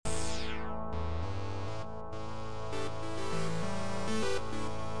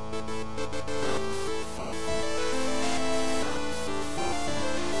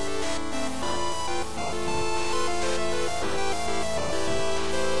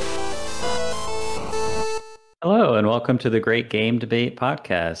and welcome to the Great Game Debate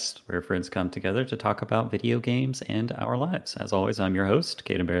Podcast, where friends come together to talk about video games and our lives. As always, I'm your host,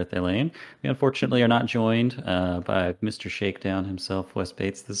 Kaedhen Lane. We unfortunately are not joined by Mr. Shakedown himself, Wes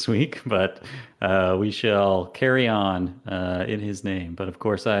Bates, this week, but we shall carry on in his name. But of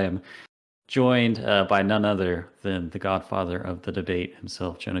course, I am joined by none other than the godfather of the debate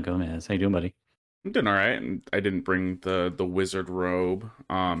himself, Jonah Gomez. How you doing, buddy? I'm doing all right, and I didn't bring the wizard robe.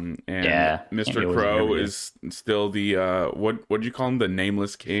 And Yeah, Mr. Crow is still the what do you call him? The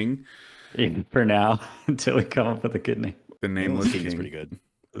nameless king. For now, until we come up with a good name. The nameless king is pretty good.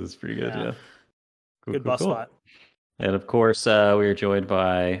 This is pretty good, yeah. Good boss fight. And of course, we are joined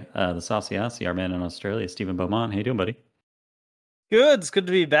by the Saucy Aussie, our man in Australia, Stephen Beaumont. How you doing, buddy? Good. It's good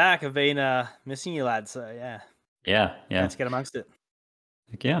to be back. I've been missing you, lads. So yeah. Let's get amongst it.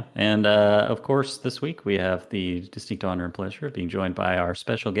 Heck yeah. And of course, this week we have the distinct honor and pleasure of being joined by our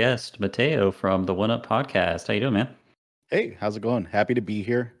special guest, Mateo from the One Up Podcast. How you doing, man? Hey, how's it going? Happy to be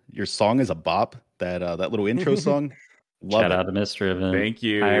here. Your song is a bop. That little intro song. Love Shout it. out to Mr. Event. Thank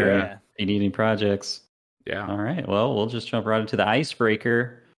you. If you need any projects. Yeah. All right. Well, we'll just jump right into the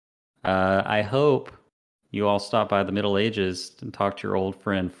icebreaker. I hope you all stop by the Middle Ages and talk to your old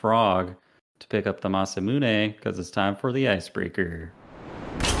friend Frog to pick up the Masamune, because it's time for the icebreaker.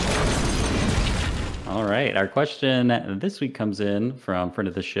 All right. Our question this week comes in from friend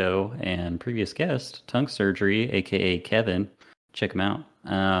of the show and previous guest, Tongue Surgery, aka Kevin. Check him out.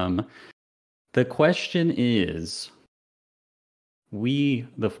 The question is, we,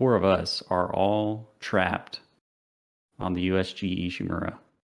 the four of us, are all trapped on the USG Ishimura.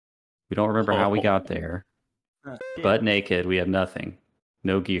 We don't remember how we got there. Butt naked, we have nothing.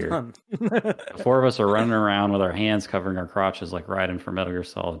 No gear. The four of us are running around with our hands covering our crotches like Raiden from Metal Gear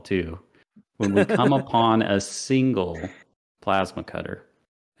Solid 2. When we come upon a single plasma cutter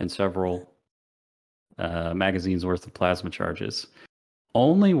and several magazines worth of plasma charges,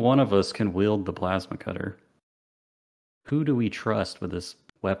 only one of us can wield the plasma cutter. Who do we trust with this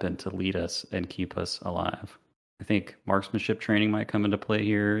weapon to lead us and keep us alive? I think marksmanship training might come into play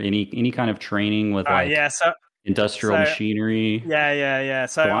here. Any kind of training with industrial machinery. Yeah.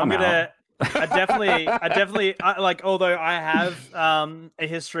 So I definitely like, although I have a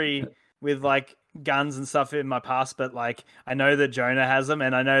history with like guns and stuff in my past, but like I know that Jonah has them,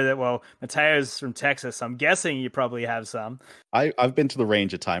 and I know that Mateo's from Texas, so I'm guessing you probably have some. I've been to the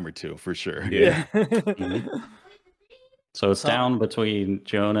range a time or two for sure. Yeah. So it's down between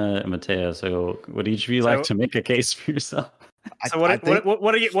Jonah and Mateo. So would each of you like to make a case for yourself? So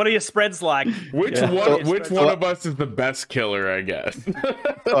what are your spreads like? Which one of us is the best killer, I guess?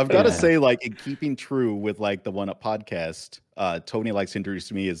 So I've got to say, like, in keeping true with like the One Up Podcast, Tony likes to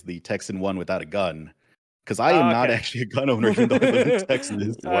introduce me as the Texan one without a gun, because I am not actually a gun owner, even though I live in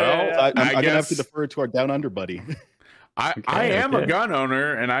Texas. Well, I'm gonna have to defer to our Down Under buddy. I am a gun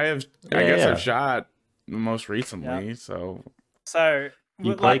owner, and I guess I've shot most recently. So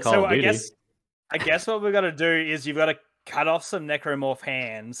you play Call of Duty. I guess what we've got to do is you've got to cut off some necromorph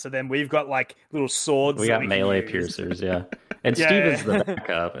hands, so then we've got like little swords. We got melee piercers, yeah. And Steven's the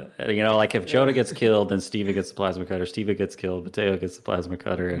backup. You know, like if Jonah gets killed, then Steven gets the plasma cutter. Steven gets killed, Mateo gets the plasma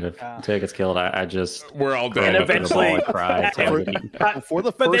cutter, and if Mateo gets killed, I just we're all dead. And eventually, cry. For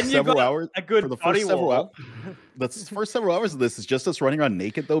the first several hours, the first several hours of this is just us running around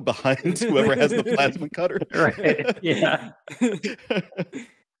naked though behind whoever has the plasma cutter. Right? Yeah.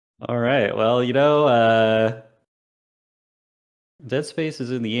 All right. Well, you know, Dead Space is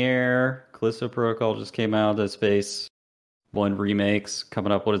in the air. Callisto Protocol just came out. Dead Space 1 remakes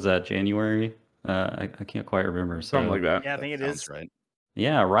coming up. What is that? January? I can't quite remember. So, something like that. Yeah, I think it is. Right.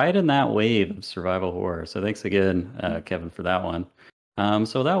 Yeah, right in that wave of survival horror. So thanks again, Kevin, for that one.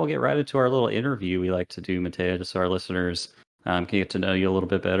 So that we'll get right into our little interview we like to do, Mateo, just so our listeners can get to know you a little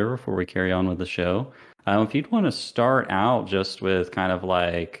bit better before we carry on with the show. If you'd want to start out just with kind of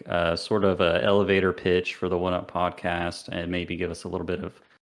like sort of an elevator pitch for the One Up Podcast, and maybe give us a little bit of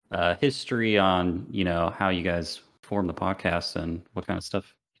history on, you know, how you guys form the podcast and what kind of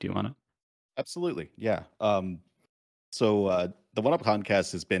stuff you do on it. Absolutely, yeah. So the One Up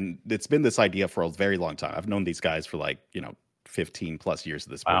Podcast has been this idea for a very long time. I've known these guys for 15 plus years at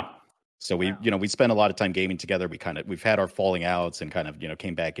this point. So we spent a lot of time gaming together. We've had our falling outs and kind of,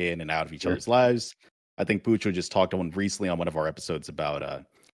 came back in and out of each other's lives. I think Bucho just talked recently on one of our episodes about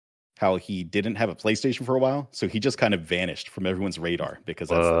how he didn't have a PlayStation for a while. So he just kind of vanished from everyone's radar because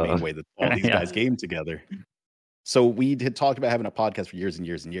that's the main way that all these guys game together. So we had talked about having a podcast for years and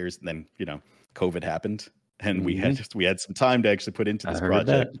years and years. And then, COVID happened and we had some time to actually put into this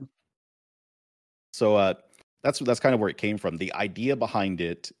project. So that's kind of where it came from. The idea behind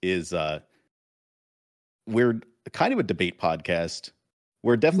it is we're kind of a debate podcast.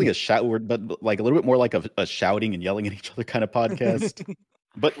 We're definitely a shout, but like a little bit more like a shouting and yelling at each other kind of podcast,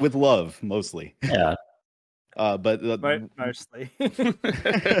 but with love mostly. Yeah. But mostly.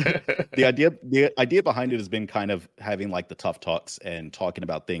 the idea behind it has been kind of having like the tough talks and talking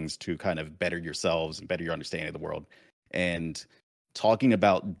about things to kind of better yourselves and better your understanding of the world, and talking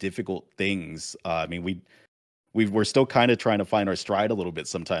about difficult things. I mean, we're still kind of trying to find our stride a little bit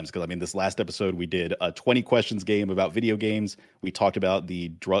sometimes, because I mean, this last episode we did a 20 questions game about video games. We talked about the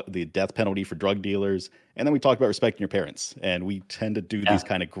death penalty for drug dealers, and then we talked about respecting your parents. And we tend to do these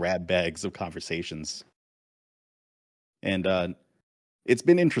kind of grab bags of conversations. And it's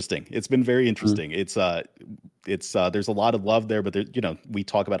been interesting. It's been very interesting. It's there's a lot of love there, but we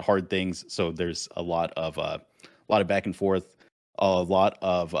talk about hard things, so there's a lot of back and forth, a lot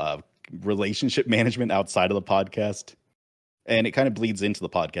of relationship management outside of the podcast, and it kind of bleeds into the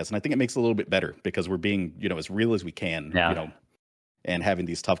podcast. And I think it makes it a little bit better because we're being as real as we can, and having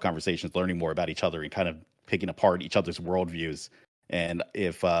these tough conversations, learning more about each other, and kind of picking apart each other's worldviews. And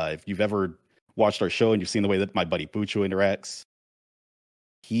if you've ever watched our show and you've seen the way that my buddy Bucho interacts,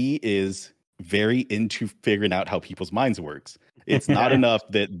 he is very into figuring out how people's minds works. It's not enough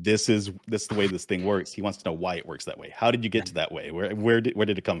that this is the way this thing works. He wants to know why it works that way. How did you get to that way? Where did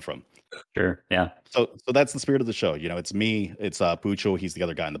it come from? Sure. Yeah. So that's the spirit of the show. It's me, it's Bucho, he's the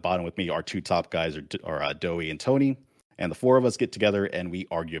other guy on the bottom with me. Our two top guys are Doey and Tony, and the four of us get together and we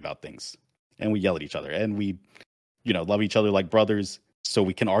argue about things, and we yell at each other, and we love each other like brothers, so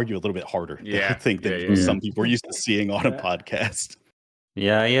we can argue a little bit harder. Yeah. I think that some people are used to seeing on a podcast.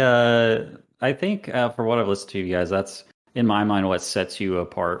 Yeah. I think for what I've listened to, you guys, that's in my mind what sets you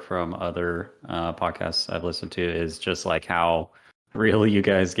apart from other podcasts I've listened to is just like how real you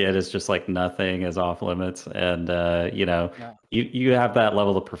guys get. Is just like nothing is off limits, and you have that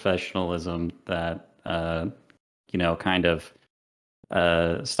level of professionalism that kind of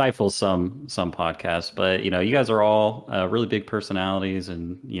stifles some podcasts. But you guys are all really big personalities,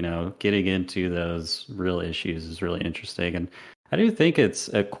 and getting into those real issues is really interesting. And I do think it's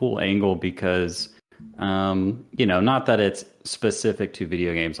a cool angle because not that it's specific to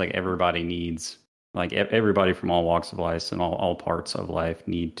video games. Like everybody needs, like everybody from all walks of life and all parts of life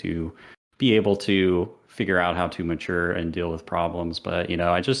need to be able to figure out how to mature and deal with problems. But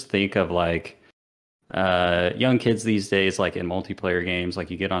I just think of like young kids these days, like in multiplayer games,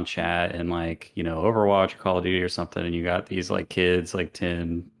 like you get on chat and like Overwatch or Call of Duty or something, and you got these like kids like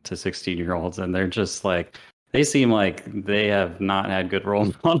 10 to 16-year-olds, and they're just like, they seem like they have not had good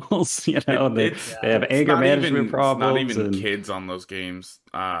role models. They have anger management problems. It's not even kids on those games.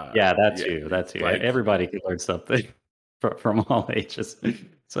 That too. Like, everybody can learn something from all ages.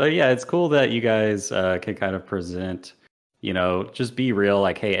 So it's cool that you guys can kind of present, just be real.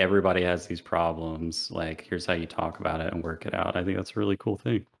 Like, hey, everybody has these problems. Like, here's how you talk about it and work it out. I think that's a really cool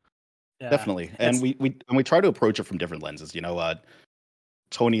thing. Yeah. Definitely, and we try to approach it from different lenses.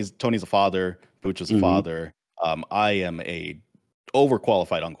 Tony's a father. Bucho's a father. I am a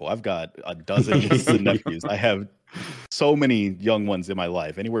overqualified uncle. I've got a dozen nieces and nephews. I have so many young ones in my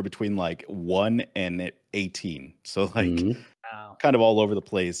life, anywhere between like 1 and 18. So like kind of all over the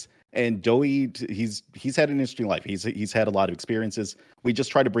place. And Doey, he's had an interesting life. He's had a lot of experiences. We just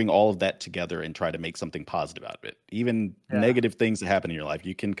try to bring all of that together and try to make something positive out of it. Even negative things that happen in your life,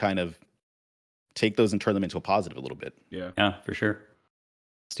 you can kind of take those and turn them into a positive a little bit. Yeah, for sure.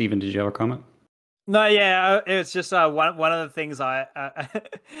 Steven, did you have a comment? No, it's just one of the things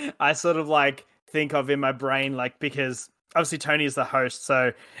I sort of like think of in my brain, like, because obviously Tony is the host,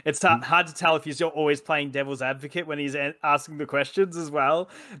 so it's hard to tell if he's always playing devil's advocate when he's asking the questions as well.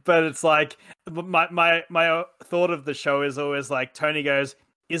 But it's like my thought of the show is always like, Tony goes,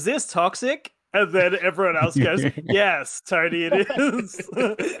 "Is this toxic?" And then everyone else goes, "Yes, Tony, it is."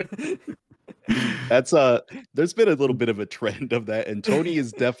 That's there's been a little bit of a trend of that, and Tony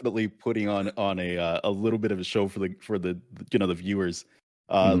is definitely putting on a little bit of a show for the the viewers.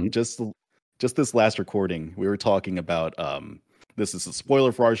 Just this last recording, we were talking about this is a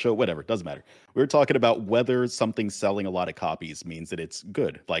spoiler for our show, whatever, doesn't matter. We were talking about whether something selling a lot of copies means that it's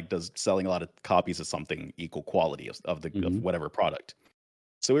good. Like, does selling a lot of copies of something equal quality of whatever product?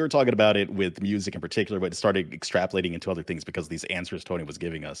 So we were talking about it with music in particular, but it started extrapolating into other things because of these answers Tony was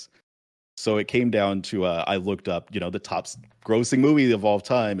giving us. So it came down to I looked up, the top grossing movie of all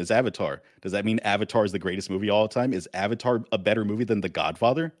time is Avatar. Does that mean Avatar is the greatest movie of all time? Is Avatar a better movie than The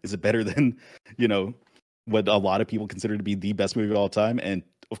Godfather? Is it better than, what a lot of people consider to be the best movie of all time? And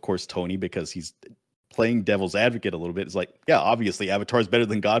of course, Tony, because he's playing devil's advocate a little bit, is like, yeah, obviously Avatar is better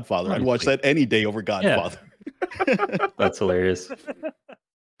than Godfather. I'd watch that any day over Godfather. Yeah. That's hilarious.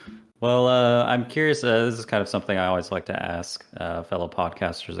 Well, I'm curious. This is kind of something I always like to ask fellow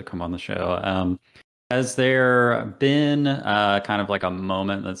podcasters that come on the show. Has there been kind of like a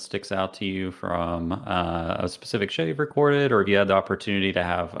moment that sticks out to you from a specific show you've recorded, or have you had the opportunity to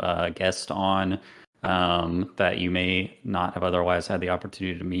have a guest on that you may not have otherwise had the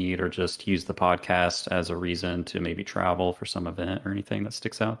opportunity to meet, or just use the podcast as a reason to maybe travel for some event or anything that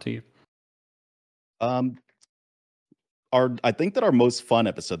sticks out to you? I think that our most fun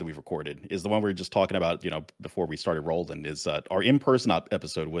episode that we've recorded is the one we were just talking about, before we started rolling. Is our in-person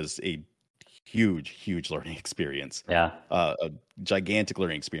episode was a huge learning experience. Yeah, a gigantic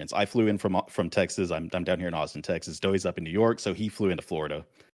learning experience. I flew in from Texas. I'm down here in Austin, Texas. Doey's up in New York, so he flew into Florida,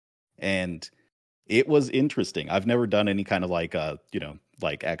 and it was interesting. I've never done any kind of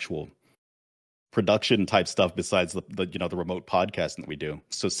like actual production type stuff besides the remote podcasting that we do.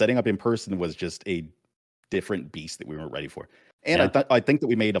 So setting up in person was just a different beast that we weren't ready for. And I think that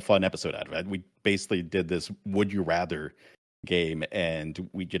we made a fun episode out of it. We basically did this would you rather game, and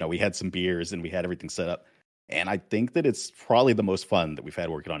we had some beers and we had everything set up. And I think that it's probably the most fun that we've had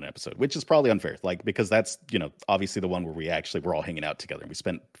working on an episode, which is probably unfair, because that's obviously the one where we actually were all hanging out together and we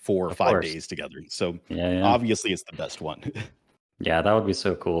spent 4 or 5 days together. So obviously it's the best one. Yeah, that would be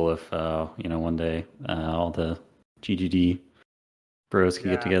so cool if one day all the GGD bros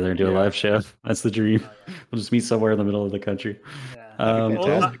can get together and do a live show. That's the dream. We'll just meet somewhere in the middle of the country.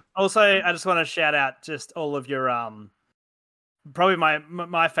 Also, I just want to shout out just all of your probably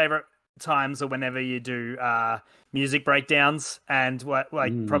my favorite times are whenever you do music breakdowns, and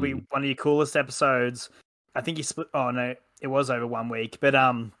probably one of your coolest episodes. I think you split. Oh no, it was over 1 week, but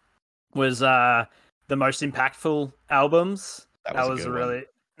was the most impactful albums. That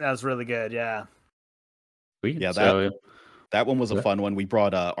was really good. Yeah. Sweet. Yeah. That one was a fun one. We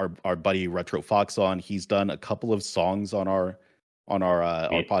brought our buddy Retro Fox on. He's done a couple of songs on our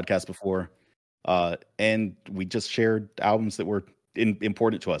podcast before, and we just shared albums that were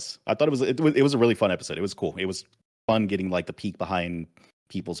important to us. I thought it was a really fun episode. It was cool. It was fun getting like the peek behind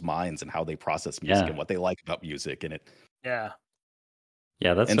people's minds and how they process music and what they like about music. And that's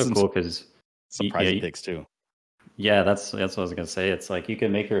so cool because surprising picks too. Yeah, that's what I was gonna say. It's like you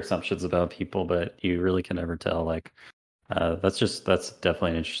can make your assumptions about people, but you really can never tell. Like that's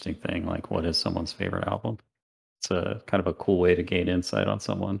definitely an interesting thing. Like, what is someone's favorite album? It's a kind of a cool way to gain insight on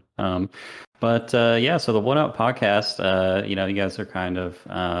someone. So the One Up podcast, you guys are kind of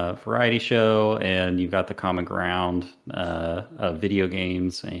a variety show, and you've got the common ground of video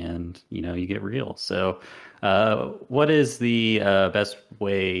games, and you get real. So what is the best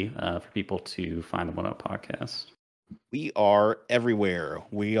way for people to find the One Up podcast? We are everywhere.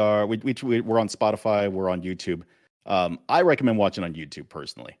 We're on Spotify. We're on YouTube. I recommend watching on YouTube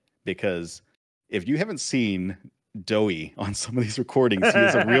personally, because if you haven't seen Doey on some of these recordings, he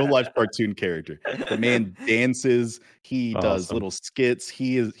is a real life cartoon character. The man dances. He does little skits.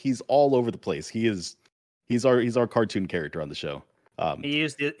 He's all over the place. He's our cartoon character on the show. He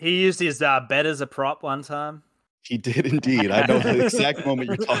used his bed as a prop one time. He did indeed. I know the exact moment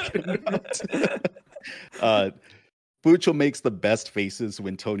you're talking about. Bucho makes the best faces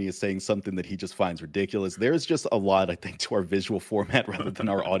when Tony is saying something that he just finds ridiculous. There's just a lot, I think, to our visual format rather than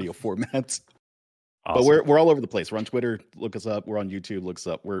our audio formats. Awesome. But we're all over the place. We're on Twitter. Look us up. We're on YouTube. Look us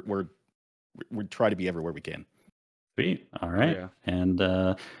up. We try to be everywhere we can. Sweet. All right. Yeah. And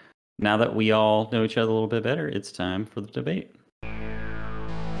now that we all know each other a little bit better, it's time for the debate.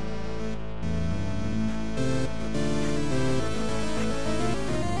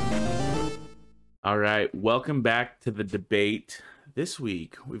 All right, welcome back to the debate. This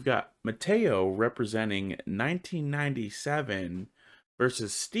week, we've got Mateo representing 1997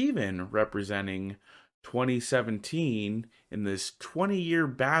 versus Steven representing 2017 in this 20-year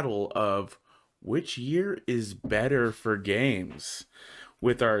battle of which year is better for games,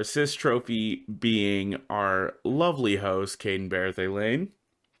 with our assist trophy being our lovely host, Kaedhen Barthélane.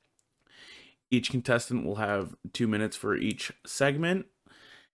 Each contestant will have 2 minutes for each segment.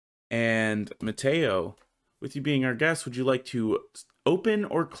 And Mateo, with you being our guest, would you like to open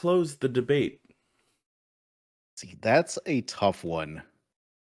or close the debate? See, that's a tough one,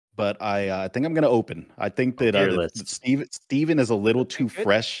 but I think I'm going to open. I think that Steven is a little too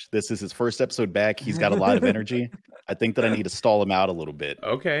fresh. This is his first episode back. He's got a lot of energy. I think that I need to stall him out a little bit.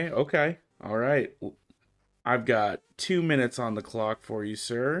 Okay. All right. I've got 2 minutes on the clock for you,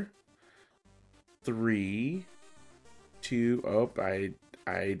 sir. 3, 2,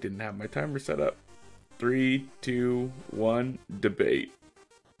 I didn't have my timer set up. 3, 2, 1, debate.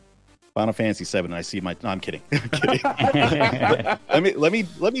 Final Fantasy 7. I see my. No, I'm kidding. I'm kidding.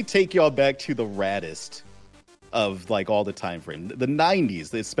 let me take y'all back to the raddest of like all the time frame. The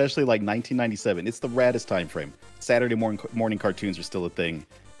 90s, especially like 1997, it's the raddest time frame. Saturday morning cartoons are still a thing.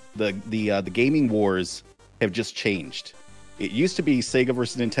 The gaming wars have just changed. It used to be Sega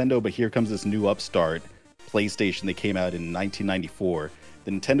versus Nintendo, but here comes this new upstart, PlayStation, that came out in 1994.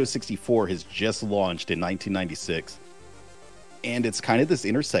 The Nintendo 64 has just launched in 1996. And it's kind of this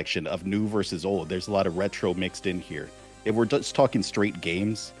intersection of new versus old. There's a lot of retro mixed in here. If we're just talking straight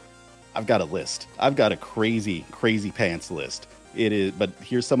games, I've got a list. I've got a crazy pants list. It is, but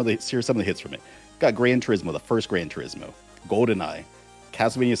here's some of the hits from it. Got Gran Turismo, the first Gran Turismo, GoldenEye,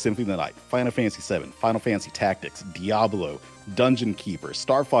 Castlevania Symphony of the Night, Final Fantasy VII, Final Fantasy Tactics, Diablo, Dungeon Keeper,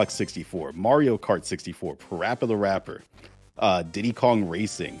 Star Fox 64, Mario Kart 64, Parappa the Rapper, Diddy Kong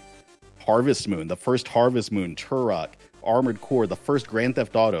Racing, Harvest Moon, the first Harvest Moon, Turok, Armored Core, the first Grand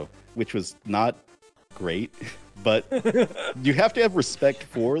Theft Auto, which was not great. But you have to have respect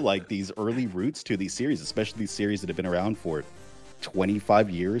for like these early roots to these series, especially these series that have been around for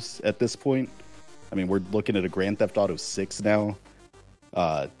 25 years at this point. I mean, we're looking at a Grand Theft Auto 6 now.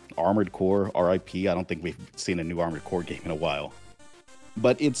 Armored Core, RIP. I don't think we've seen a new Armored Core game in a while.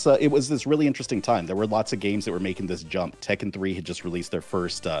 But it was this really interesting time. There were lots of games that were making this jump. Tekken 3 had just released their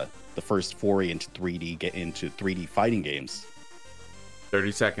first foray into 3D fighting games.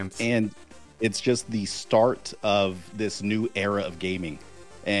 30 seconds. And it's just the start of this new era of gaming.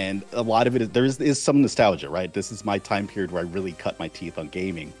 And a lot of it, there is some nostalgia, right? This is my time period where I really cut my teeth on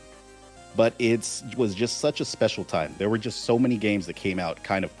gaming. But it was just such a special time. There were just so many games that came out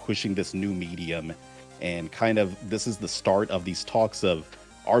kind of pushing this new medium. And kind of, this is the start of these talks of,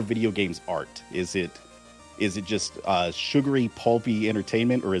 are video games art? Is it just sugary, pulpy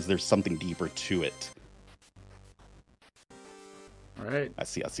entertainment, or is there something deeper to it? All right. I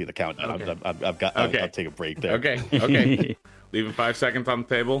see the countdown. Okay. I've got. Okay. I'll take a break there. Okay. Leaving 5 seconds on the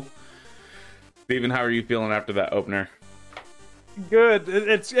table. Steven, how are you feeling after that opener? Good.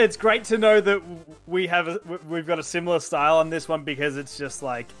 It's great to know that we've got a similar style on this one, because it's just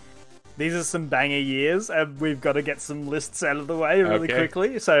like, these are some banger years, and we've got to get some lists out of the way really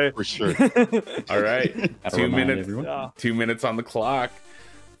quickly. So for sure. All right. 2 minutes. Everyone. 2 minutes on the clock.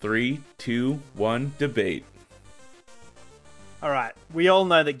 3, 2, 1. Debate. All right, we all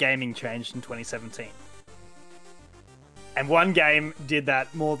know that gaming changed in 2017. And one game did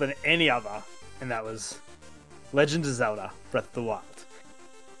that more than any other, and that was Legend of Zelda, Breath of the Wild.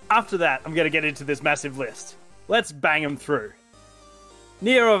 After that, I'm going to get into this massive list. Let's bang them through.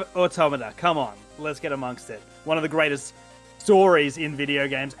 Nier Automata, come on, let's get amongst it. One of the greatest stories in video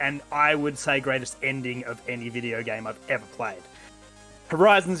games, and I would say greatest ending of any video game I've ever played.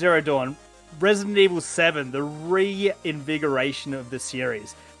 Horizon Zero Dawn, Resident Evil 7, the reinvigoration of the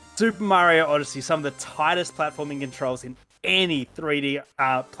series. Super Mario Odyssey, some of the tightest platforming controls in any 3D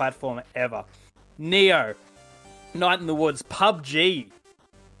platform ever. Neo, Night in the Woods, PUBG.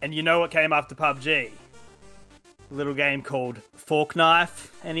 And you know what came after PUBG? A little game called Fork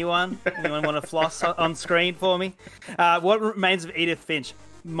Knife. Anyone want to floss on screen for me? What Remains of Edith Finch?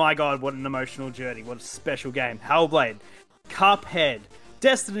 My God, what an emotional journey. What a special game. Hellblade, Cuphead,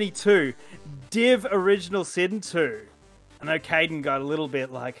 Destiny 2, Div Original Sin 2. I know Kaedhen got a little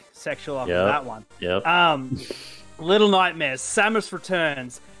bit like sexual after that one. Yep. Little Nightmares, Samus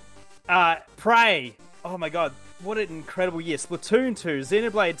Returns, Prey. Oh my God, what an incredible year. Splatoon 2,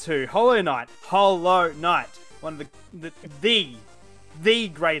 Xenoblade 2, Hollow Knight. One of the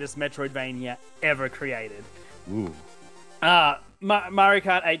greatest Metroidvania ever created. Ooh. Mario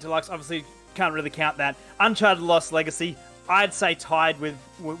Kart 8 Deluxe, obviously can't really count that. Uncharted Lost Legacy, I'd say tied with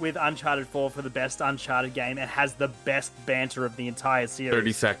Uncharted 4 for the best Uncharted game. It has the best banter of the entire series.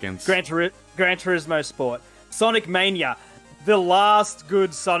 30 seconds. Gran Turismo Sport. Sonic Mania, the last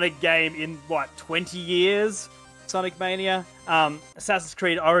good Sonic game in, 20 years? Sonic Mania. Assassin's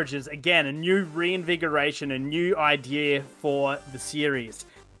Creed Origins, again, a new reinvigoration, a new idea for the series.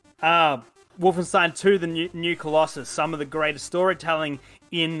 Wolfenstein 2, the new Colossus, some of the greatest storytelling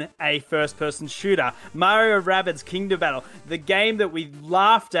in a first-person shooter. Mario Rabbids Kingdom Battle, the game that we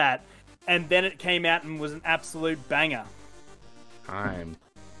laughed at, and then it came out and was an absolute banger. Time.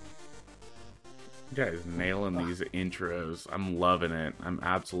 You guys nailing these intros. I'm loving it. I'm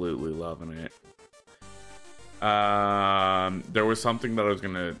absolutely loving it. There was something that I was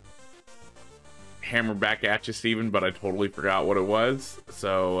gonna hammer back at you, Steven, but I totally forgot what it was.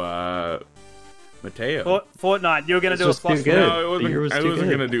 So, Mateo, Fortnite. You were gonna do a floss. No,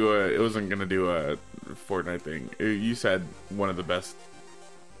 it wasn't gonna do a Fortnite thing. You said one of the best.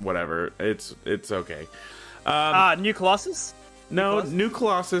 Whatever. It's okay. New Colossus. No, New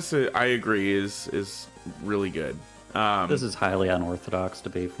Colossus. I agree is really good. This is highly unorthodox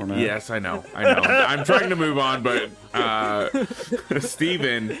debate format. Yes, I know. I'm trying to move on, but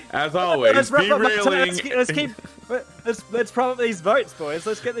Steven, as always, derailing. Let's prop up these votes, boys.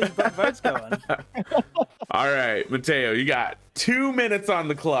 Let's get these votes going. All right, Mateo, you got 2 minutes on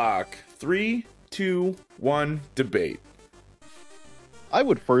the clock. 3, 2, 1, debate. I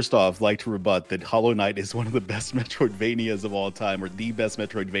would first off like to rebut that Hollow Knight is one of the best Metroidvanias of all time, or the best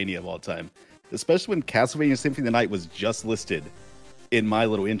Metroidvania of all time. Especially when Castlevania Symphony of the Night was just listed in my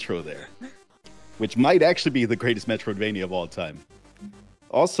little intro there, which might actually be the greatest Metroidvania of all time.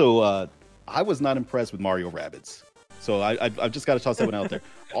 Also, I was not impressed with Mario Rabbids, so I've just got to toss that one out there.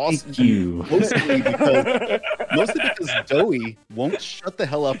 Also, mostly because Doey won't shut the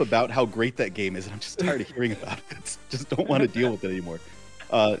hell up about how great that game is, and I'm just tired of hearing about it. Just don't want to deal with it anymore.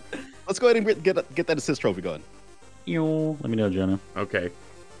 Let's go ahead and get that assist trophy going. Let me know, Jonah. Okay.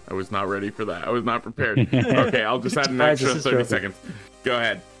 I was not ready for that. I was not prepared. Okay, I'll just add an extra 30 seconds. Go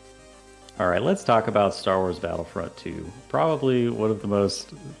ahead. All right, let's talk about Star Wars Battlefront 2. Probably one of the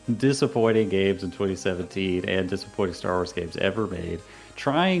most disappointing games in 2017 and disappointing Star Wars games ever made.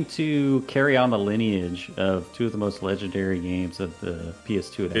 Trying to carry on the lineage of two of the most legendary games of the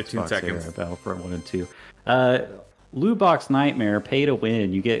PS2 and Xbox era, Battlefront 1 and 2. Loot box nightmare, pay to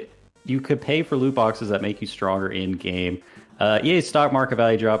win. You could pay for loot boxes that make you stronger in game. EA's stock market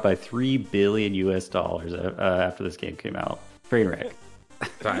value dropped by $3 billion after this game came out. Train wreck.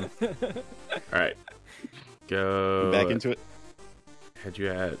 Time. All right. Go. Back into it. Had you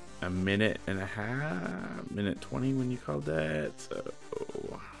at a minute and a half, minute 20 when you called that. So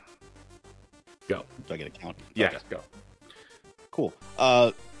go. Do I get a count? Yeah, okay. Go. Cool.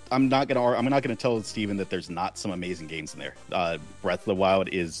 I'm not gonna tell Steven that there's not some amazing games in there. Breath of the Wild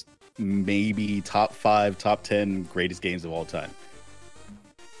is maybe top 5, top 10 greatest games of all time.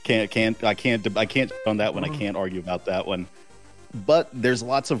 I can't on that one. I can't argue about that one. But there's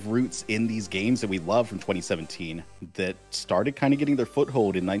lots of roots in these games that we love from 2017 that started kind of getting their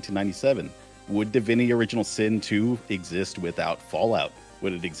foothold in 1997. Would Divinity Original Sin 2 exist without Fallout?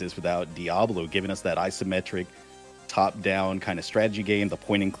 Would it exist without Diablo, giving us that isometric, top-down kind of strategy game, the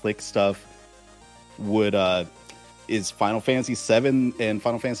point-and-click stuff? Is Final Fantasy VII and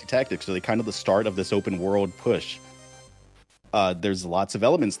Final Fantasy Tactics, are they kind of the start of this open world push? There's lots of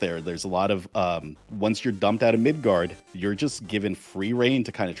elements there. There's a lot of, once you're dumped out of Midgard, you're just given free reign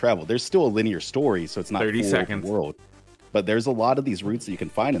to kind of travel. There's still a linear story, so it's not 30 seconds. Open world. But there's a lot of these roots that you can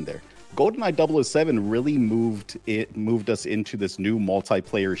find in there. GoldenEye 007 really moved us into this new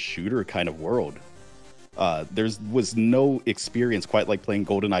multiplayer shooter kind of world. There was no experience quite like playing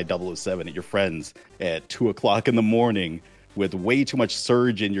GoldenEye 007 at your friends at 2:00 in the morning with way too much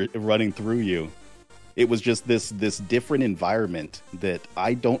surge running through you. It was just this different environment that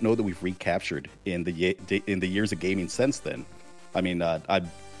I don't know that we've recaptured in the years of gaming since then. I mean, I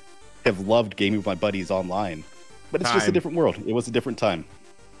have loved gaming with my buddies online, but it's just a different world. It was a different time.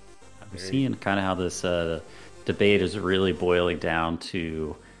 I'm seeing kind of how this debate is really boiling down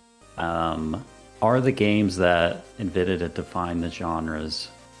to are the games that invented and defined the genres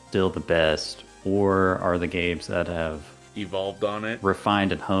still the best, or are the games that have evolved on it,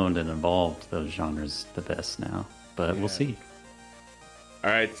 refined and honed and evolved those genres the best now? But we'll see. All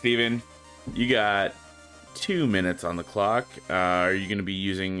right, Steven, you got 2 minutes on the clock. Are you going to be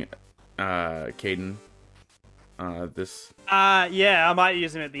using Kaedhen this? Yeah, I might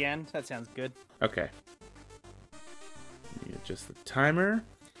use him at the end. That sounds good. Okay. Let me adjust the timer.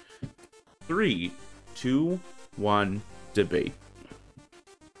 3, 2, 1, debate.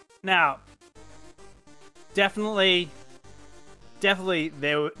 Now, definitely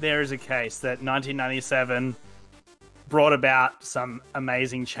there is a case that 1997 brought about some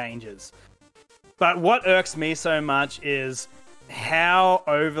amazing changes. But what irks me so much is how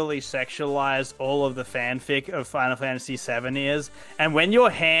overly sexualized all of the fanfic of Final Fantasy VII is. And when your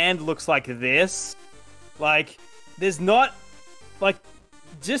hand looks like this, like, there's not, like,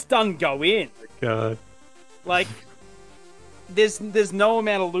 just don't go in. God. Like, there's no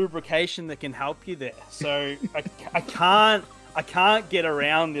amount of lubrication that can help you there. So I can't get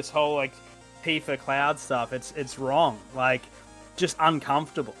around this whole like Tifa Cloud stuff. It's wrong. Like, just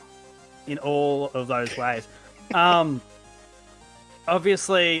uncomfortable in all of those ways.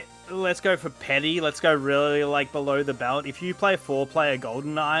 Obviously, let's go for petty. Let's go really like below the belt. If you play 4-player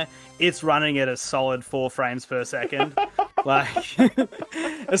GoldenEye, it's running at a solid 4 frames per second. Like,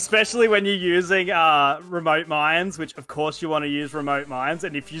 especially when you're using remote mines, which of course you want to use remote mines,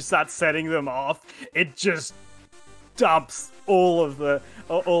 and if you start setting them off, it just dumps all of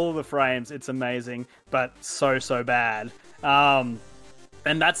the frames. It's amazing, but so bad. And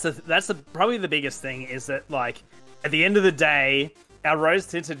that's probably the biggest thing is that, like, at the end of the day, our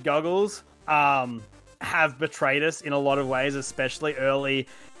rose-tinted goggles have betrayed us in a lot of ways, especially early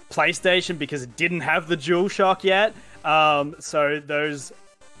PlayStation, because it didn't have the DualShock yet. So those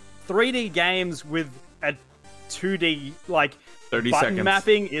 3D games with a 2D like 30 button seconds.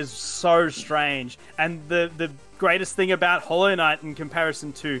 mapping is so strange. And the greatest thing about Hollow Knight in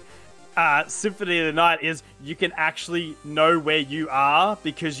comparison to Symphony of the Night is you can actually know where you are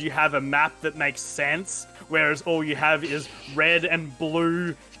because you have a map that makes sense, whereas all you have is red and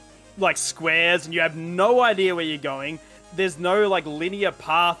blue like squares and you have no idea where you're going. There's no like linear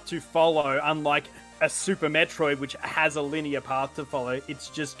path to follow, unlike a Super Metroid which has a linear path to follow. It's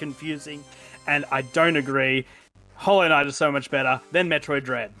just confusing, and I don't agree. Hollow Knight is so much better than Metroid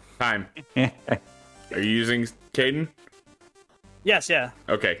Dread. Time. Are you using Kaedhen? Yes, yeah.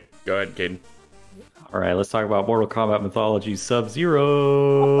 Okay, go ahead, Kaedhen. All right, let's talk about Mortal Kombat Mythology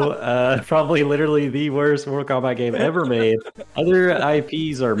Sub-Zero. Probably literally the worst Mortal Kombat game ever made. Other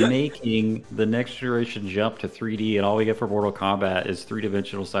IPs are making the next generation jump to 3D, and all we get for Mortal Kombat is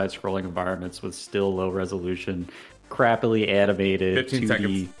three-dimensional side-scrolling environments with still low resolution, crappily animated 2D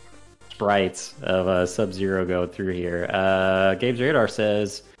seconds. sprites of Sub-Zero going through here. Games Radar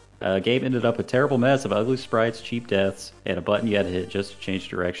says, game ended up a terrible mess of ugly sprites, cheap deaths, and a button you had to hit just to change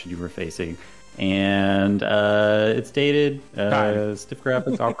the direction you were facing. And it's dated, stiff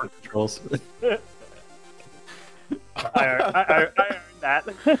graphics, awkward controls. I own that.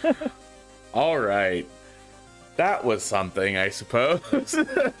 All right. That was something, I suppose.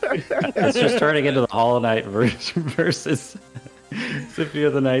 It's just turning into the Hollow Knight versus Symphony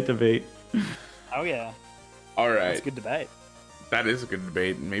of the Night debate. Oh, yeah. All right. That's a good debate. That is a good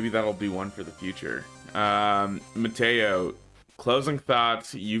debate. Maybe that'll be one for the future. Mateo, closing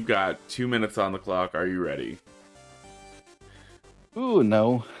thoughts. You've got 2 minutes on the clock. Are you ready? Ooh,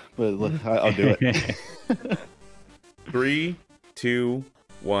 no, but look, I'll do it. 3, 2,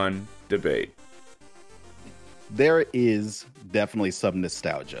 1, debate. There is definitely some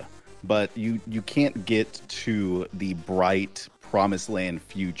nostalgia, but you can't get to the bright promised land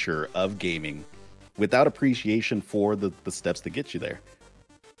future of gaming without appreciation for the steps that get you there.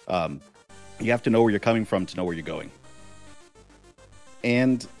 You have to know where you're coming from to know where you're going.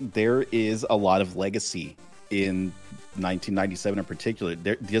 And there is a lot of legacy in 1997 in particular.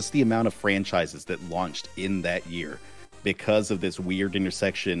 Just the amount of franchises that launched in that year because of this weird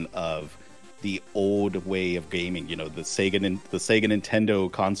intersection of the old way of gaming, you know, the Sega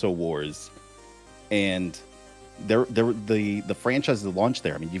Nintendo console wars, and the franchises that launched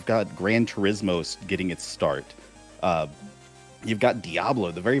there. I mean, you've got Gran Turismo getting its start. You've got Diablo.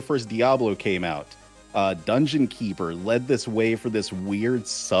 The very first Diablo came out. Dungeon Keeper led this way for this weird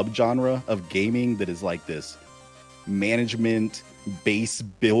subgenre of gaming that is like this management base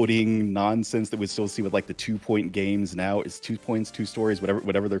building nonsense that we still see with like the 2-point games now. It's 2 points, 2 stories,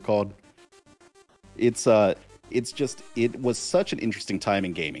 whatever they're called. It was such an interesting time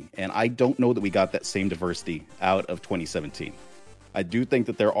in gaming, and I don't know that we got that same diversity out of 2017. I do think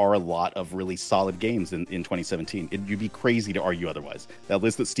that there are a lot of really solid games in 2017. You'd be crazy to argue otherwise. That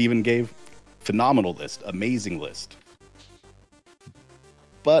list that Steven gave, phenomenal list, amazing list.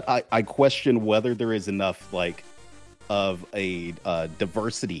 But I question whether there is enough of a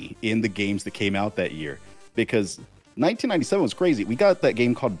diversity in the games that came out that year, because 1997 was crazy. We got that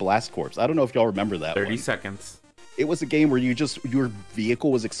game called Blast Corps. I don't know if y'all remember that 30 one. seconds. It was a game where your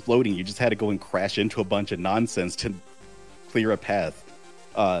vehicle was exploding. You just had to go and crash into a bunch of nonsense to clear a path.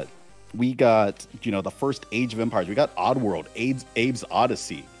 We got, the first Age of Empires. We got Oddworld, Abe's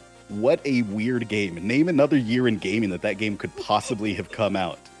Odyssey. What a weird game. Name another year in gaming that game could possibly have come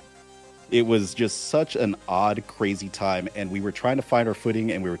out. It was just such an odd, crazy time, and we were trying to find our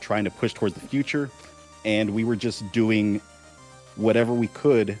footing, and we were trying to push towards the future, and we were just doing whatever we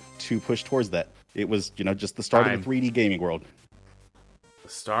could to push towards that. It was, just the start of the 3D gaming world. The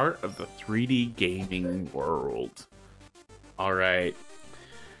start of the 3D gaming world. All right.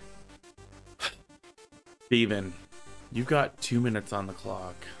 Steven, you've got 2 minutes on the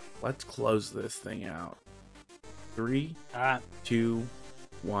clock. Let's close this thing out. 3, 2,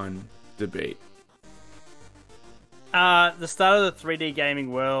 1, debate. The start of the 3D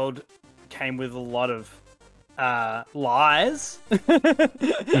gaming world came with a lot of lies.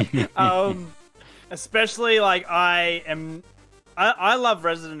 Especially I love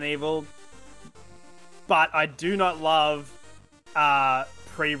Resident Evil, but I do not love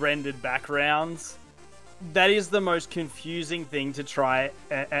pre-rendered backgrounds. That is the most confusing thing to try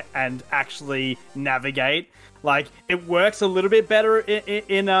and actually navigate. It works a little bit better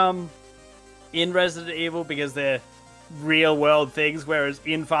in Resident Evil because they're real world things, whereas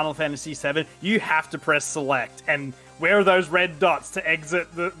in Final Fantasy VII, you have to press select and where are those red dots to exit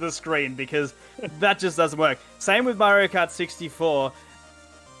the screen, because that just doesn't work. Same with Mario Kart 64.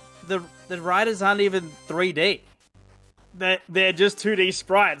 The riders aren't even 3D. They're just 2D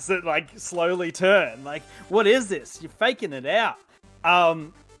sprites that like slowly turn. Like, what is this? You're faking it out.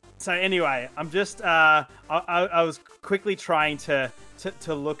 So anyway, I'm just I was quickly trying to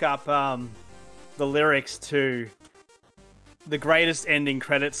look up the lyrics to the greatest ending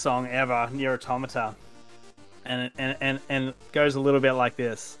credits song ever, Nier Automata. And it goes a little bit like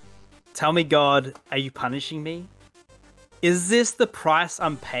this. Tell me, God, are you punishing me? Is this the price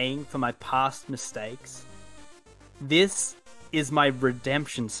I'm paying for my past mistakes? This is my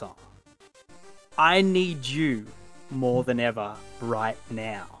redemption song. I need you more than ever right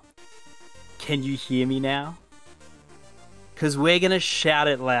now. Can you hear me now? Because we're going to shout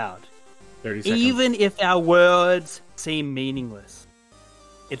it loud. 30 seconds. Even if our words seem meaningless.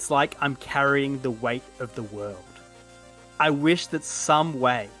 It's like I'm carrying the weight of the world. I wish that some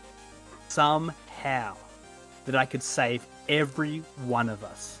way, somehow, that I could save every one of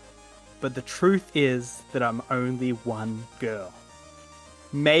us. But the truth is that I'm only one girl.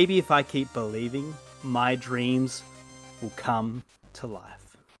 Maybe if I keep believing, my dreams will come to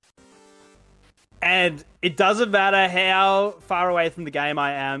life. And it doesn't matter how far away from the game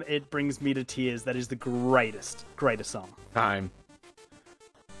I am, it brings me to tears. That is the greatest song. Time.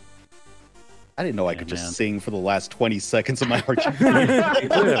 I didn't know I could just sing for the last 20 seconds of my heart. You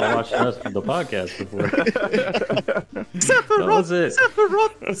haven't watched the rest of the podcast before. What was it?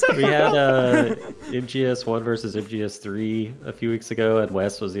 We had MGS 1 versus MGS 3 a few weeks ago, and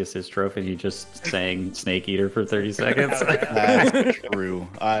Wes was the assist trophy, and he just sang Snake Eater for 30 seconds. That's true.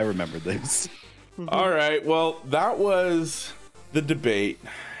 I remember this. All right. Well, that was the debate,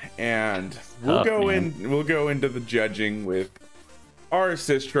 and we'll go into the judging with our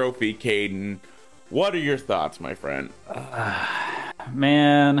assist trophy, Kaedhen. What are your thoughts, my friend?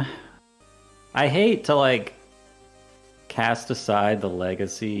 Man, I hate to cast aside the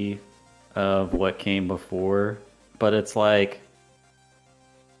legacy of what came before, but it's like,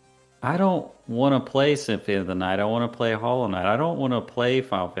 I don't want to play Symphony of the Night. I want to play Hollow Knight. I don't want to play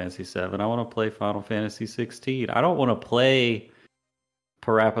Final Fantasy VII. I want to play Final Fantasy 16. I don't want to play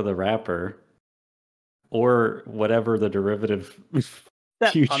Parappa the Rapper or whatever the derivative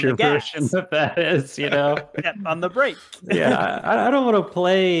future version of that is, Step on the brake. Yeah, I don't want to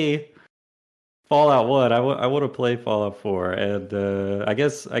play Fallout 1. I want to play Fallout 4, and I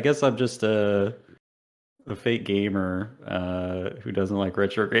guess I'm just a fake gamer who doesn't like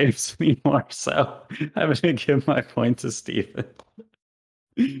retro games anymore. So I'm going to give my point to Steven.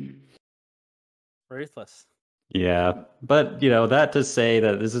 Ruthless. Yeah, but that to say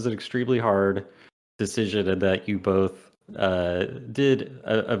that this is an extremely hard decision, and that you both did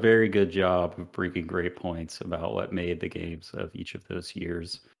a very good job of bringing great points about what made the games of each of those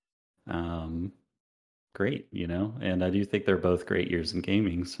years great, and I do think they're both great years in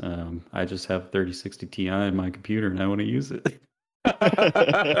gaming. I just have 3060 Ti in my computer and I want to use it.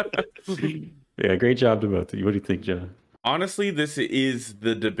 Yeah, great job to both of you. What do you think, Jonah? Honestly, this is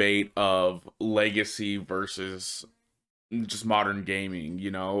the debate of legacy versus just modern gaming.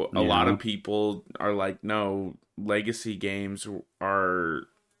 A lot of people are like, no, legacy games are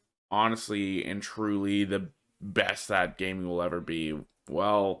honestly and truly the best that gaming will ever be.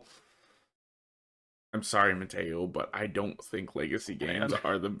 Well, I'm sorry, Mateo, but I don't think legacy games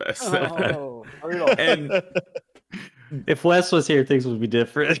are the best. And if Wes was here, things would be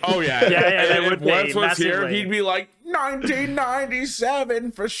different. Oh yeah, yeah. If Wes was here, he'd be like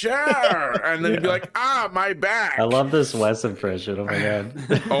 1997 for sure, and then he'd be like, my back. I love this Wes impression. Oh my god,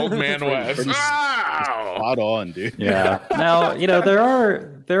 old man Wes. Spot on, dude. Yeah. Now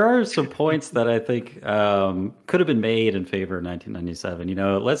there are some points that I think could have been made in favor of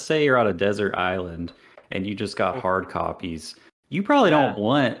 1997. Let's say you're on a desert island and you just got hard copies. You probably don't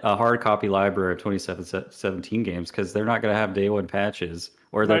want a hard copy library of 2017 games because they're not going to have day one patches,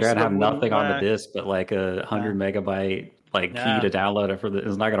 or they're going to have nothing on the disc but like 100 megabyte key to download it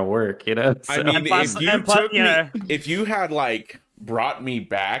it's not going to work. So. I mean, if you had brought me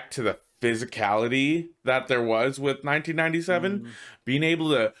back to the physicality that there was with 1997, being able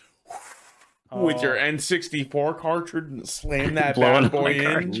to with your N64 cartridge and slam that bad boy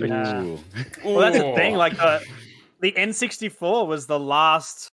in. Yeah. Well, that's the thing. The N64 was the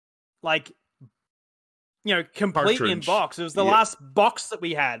last, complete cartridge in box. It was the last box that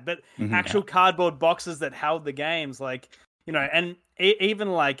we had, but actual cardboard boxes that held the games, and even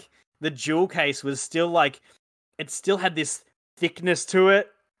the jewel case was still it still had this thickness to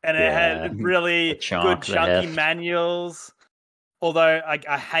it. and it had really good chunky manuals. Although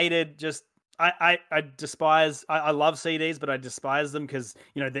I hated just I despise I love CDs, but I despise them because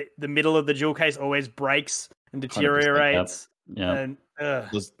the middle of the jewel case always breaks and deteriorates. Yeah, and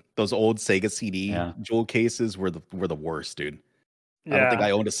those old Sega CD jewel cases were the worst, dude. I don't think I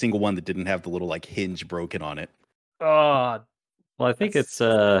owned a single one that didn't have the little like hinge broken on it. Oh, well, I think it's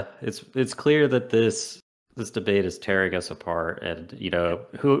clear that this debate is tearing us apart, and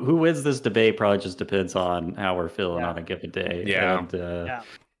who wins this debate probably just depends on how we're feeling on a given day. Yeah.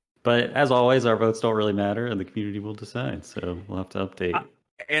 But as always, our votes don't really matter, and the community will decide. So we'll have to update.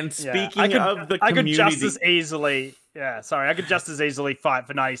 And speaking of the community, I could just as easily. Yeah, sorry, I could just as easily fight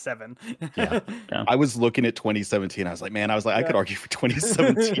for 97. Yeah. I was looking at 2017. I was like, I could argue for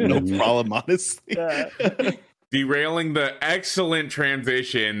 2017, no problem, honestly. Yeah. Derailing the excellent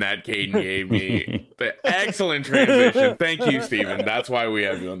transition that Kaedhen gave me. The excellent transition. Thank you, Steven. That's why we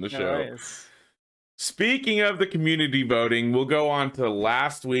have you on the show. Nice. Speaking of the community voting, we'll go on to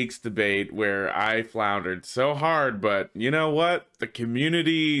last week's debate where I floundered so hard, but you know what? The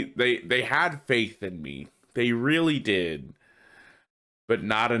community, they had faith in me. They really did. But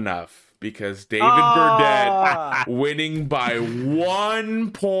not enough, because David Burdett winning by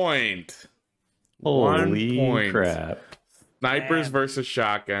 1 point. Holy 1 point. Crap. Snipers versus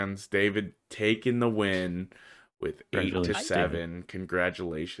shotguns. David taking the win with 8-7.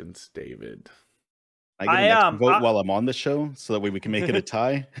 Congratulations, David. I get an extra vote while I'm on the show, so that way we can make it a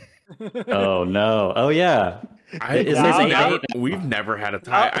tie. Oh no! Oh yeah. We've never had a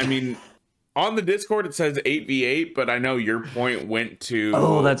tie. I mean, on the Discord it says 8v8, but I know your point went to.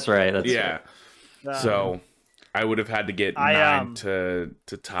 Oh, that's right. Right. So I would have had to get 9 to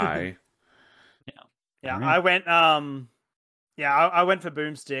tie. Yeah, right. I went for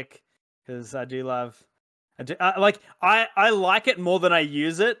Boomstick because I do love. I like it more than I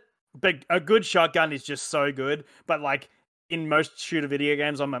use it. But a good shotgun is just so good. But like in most shooter video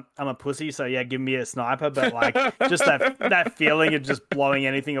games, I'm a pussy. So yeah, give me a sniper. But like just that feeling of just blowing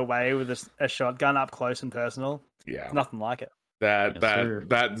anything away with a shotgun up close and personal. Yeah, nothing like it.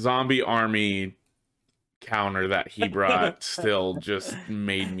 That zombie army counter that he brought still just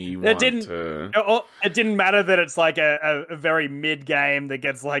made me want to. It didn't matter that it's like a very mid game that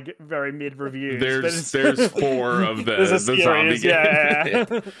gets like very mid reviews. There's 4 of the zombie games.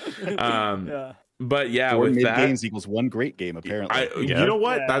 But yeah, 4 with mid that games equals 1 great game apparently. You know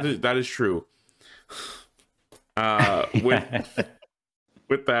what? That is true. With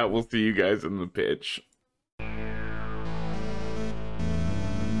that, we'll see you guys in the pitch.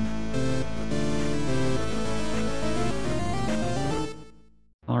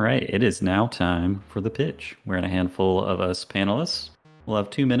 All right, it is now time for the pitch. We're in a handful of us panelists. We'll have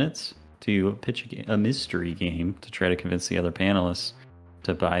 2 minutes to pitch a mystery game to try to convince the other panelists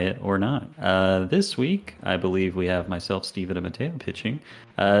to buy it or not. This week, I believe we have myself, Steven, and Mateo pitching.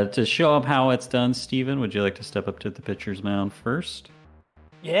 To show them how it's done, Steven, would you like to step up to the pitcher's mound first?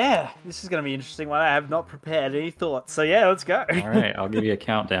 Yeah, this is going to be an interesting one. I have not prepared any thoughts. So yeah, let's go. All right, I'll give you a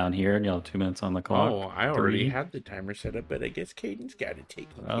countdown here, and you'll have 2 minutes on the clock. Oh, I already had the timer set up, but I guess Kaden's got to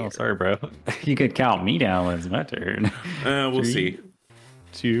take them. Oh, sorry, bro. You could count me down when it's my turn. We'll see.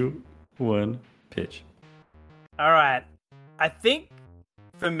 2, 1, pitch. All right. I think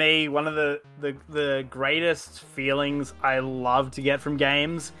for me, one of the greatest feelings I love to get from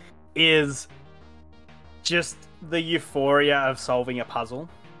games is just the euphoria of solving a puzzle.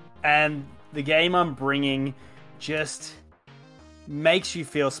 And the game I'm bringing just makes you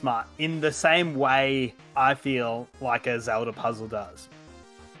feel smart in the same way I feel like a Zelda puzzle does.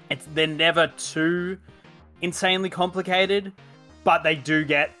 They're never too insanely complicated, but they do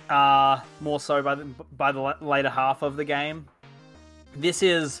get more so by the later half of the game. This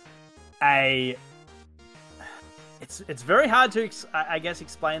is it's very hard to I guess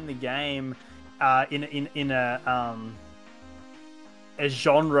explain the game in a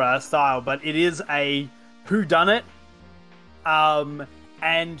genre style, but it is a whodunit,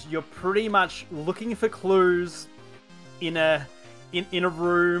 and you're pretty much looking for clues in a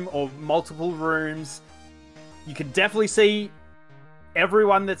room or multiple rooms. You can definitely see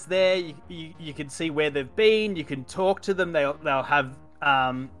everyone that's there. You can see where they've been. You can talk to them. They'll have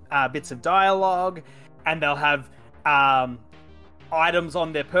bits of dialogue, and they'll have items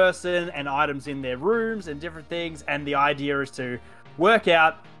on their person and items in their rooms and different things. And the idea is to work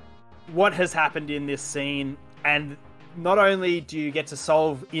out what has happened in this scene. And not only do you get to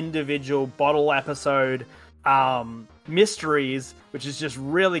solve individual bottle episode mysteries, which is just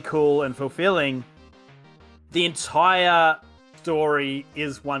really cool and fulfilling, the entire story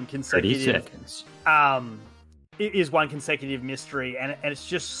is one consecutive 30 seconds. is one consecutive mystery, and it's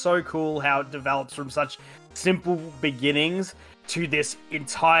just so cool how it develops from such simple beginnings to this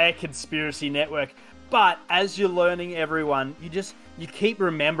entire conspiracy network. But as you're learning everyone, you keep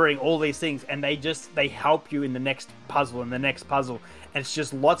remembering all these things, and they help you in the next puzzle and the next puzzle. And it's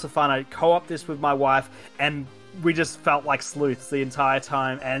just lots of fun. I co-op this with my wife, and we just felt like sleuths the entire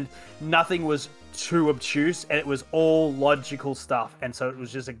time, and nothing was too obtuse, and it was all logical stuff. And so it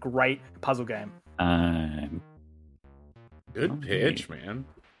was just a great puzzle game. Good pitch, man.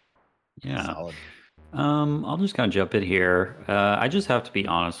 Yeah. Solid. I'll just kind of jump in here. I just have to be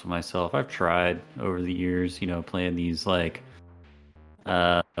honest with myself. I've tried over the years, playing these like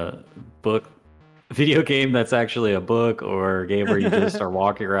book video game that's actually a book, or a game where you just are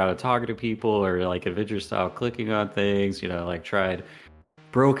walking around and talking to people, or like adventure style clicking on things. Like tried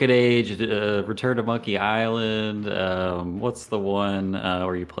Broken Age, Return to Monkey Island. What's the one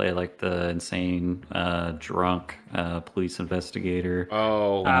where you play like the insane drunk police investigator?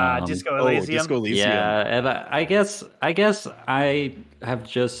 Disco Elysium. Disco Elysium. Yeah, and I guess I have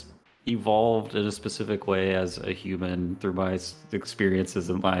just evolved in a specific way as a human through my experiences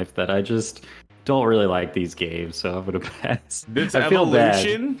in life that I just don't really like these games, so I'm gonna pass. This I feel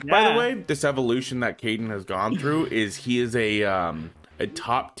evolution, bad. by the way, this evolution that Kaedhen has gone through is he is a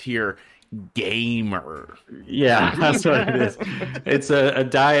top tier gamer. Yeah, that's what it is. It's a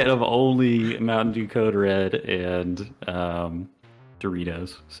diet of only Mountain Dew Code Red and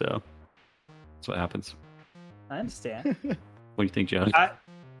Doritos. So that's what happens. I understand. What do you think, Jonah?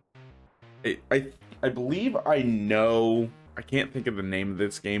 I believe I know. I can't think of the name of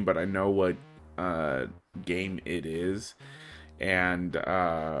this game, but I know what game it is. And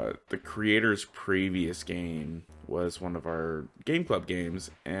the creator's previous game was one of our game club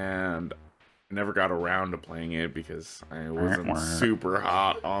games, and I never got around to playing it because I wasn't super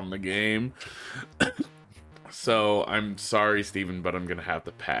hot on the game. So I'm sorry, Steven, but I'm gonna have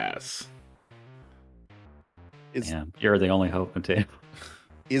to pass. Yeah, you're the only hope, Mateo.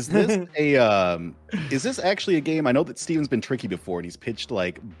 Is this actually a game? I know that Steven's been tricky before, and he's pitched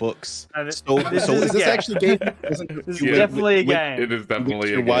like books. So is this actually a game? This is definitely a game. It is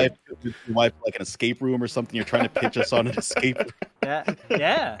definitely a game. Your wife like an escape room or something? You're trying to pitch us on an escape room.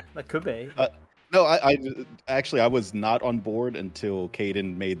 Yeah, that could be. No, I was not on board until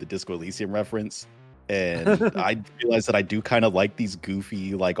Kaedhen made the Disco Elysium reference, and I realized that I do kind of like these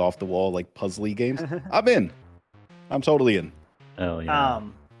goofy, like off the wall, like puzzly games. I'm in. I'm totally in. Oh yeah.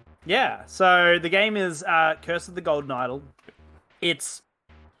 Yeah, so the game is Curse of the Golden Idol. It's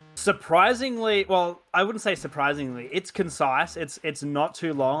surprisingly, well, I wouldn't say surprisingly, it's concise. It's not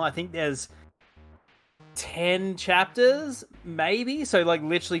too long. I think there's 10 chapters, maybe. So like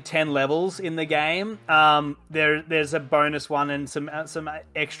literally 10 levels in the game. There's a bonus one and some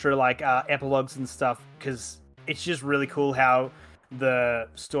extra like epilogues and stuff, because it's just really cool how the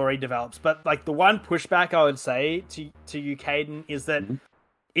story develops. But like the one pushback I would say to you, Kaedhen, is that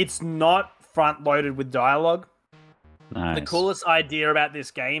it's not front loaded with dialogue. Nice. The coolest idea about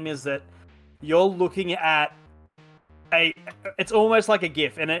this game is that you're looking at it's almost like a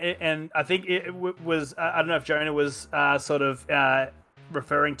GIF, and I think it was I don't know if Jonah was sort of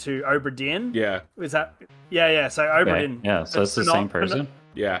referring to Obra Dinn. Yeah. Was that? Yeah. So Obra Dinn. Yeah. So it's the same person.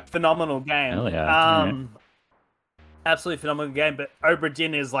 Yeah. Phenomenal game. Hell yeah. Absolutely phenomenal game. But Obra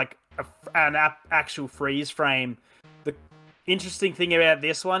Dinn is like an actual freeze frame. The interesting thing about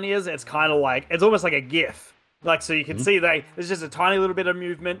this one is it's kind of like it's almost like a GIF. Like, so you can see there's just a tiny little bit of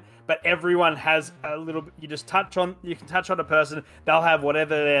movement, but everyone has a little bit. You can touch on a person, they'll have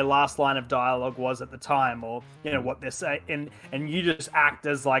whatever their last line of dialogue was at the time, or what they're saying, and you just act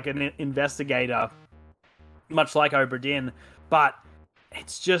as like an investigator, much like Obra Dinn. But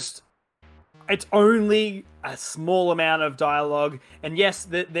it's only a small amount of dialogue, and yes,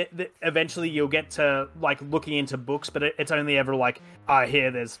 eventually you'll get to like looking into books, but it's only ever like, here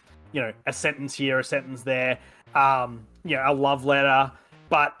there's a sentence here, a sentence there, a love letter,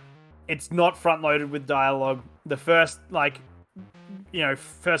 but it's not front loaded with dialogue. The first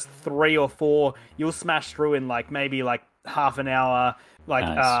first 3 or 4 you'll smash through in like maybe like half an hour, like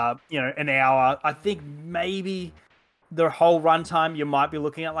nice. An hour. I think maybe the whole runtime you might be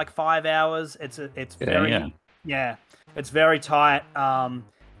looking at like 5 hours. It's very it's very tight.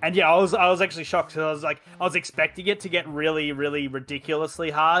 And yeah, I was actually shocked, because I was expecting it to get really, really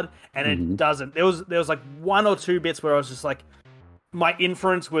ridiculously hard, and it doesn't. There was like 1 or 2 bits where I was just like, my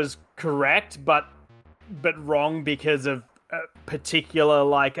inference was correct, but wrong because of a particular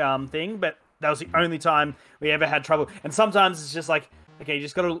like thing. But that was the only time we ever had trouble. And sometimes it's just like, okay, you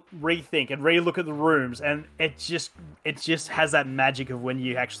just got to rethink and re-look at the rooms, and it just has that magic of when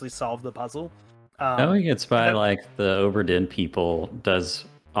you actually solve the puzzle. Knowing it's by like the Oberdin people does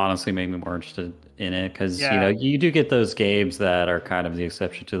honestly make me more interested in it, because you do get those games that are kind of the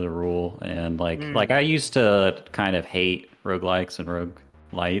exception to the rule, and like I used to kind of hate roguelikes and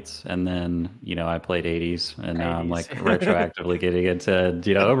roguelites, and then I played 80s, and now I'm like retroactively getting into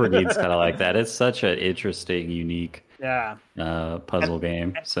Oberdin's kind of like that. It's such an interesting, unique puzzle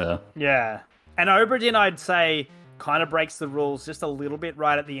game. So and Oberdin, I'd say, kind of breaks the rules just a little bit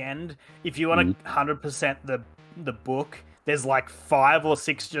right at the end. If you want to 100% the book, there's like 5 or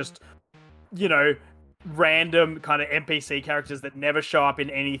 6 just random kind of NPC characters that never show up in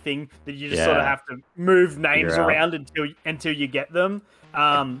anything, that you just sort of have to move names around until you get them.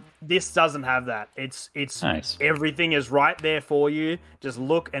 This doesn't have that. It's nice. Everything is right there for you. Just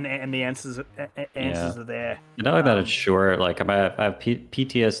look, and the answers are there. That it's short. Like I have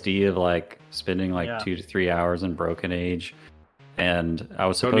PTSD of like spending like 2 to 3 hours in Broken Age, and I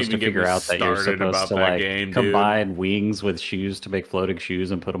was supposed to figure out that you're supposed to like combine wings with shoes to make floating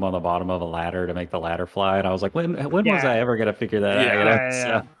shoes and put them on the bottom of a ladder to make the ladder fly. And I was like, when was I ever gonna figure that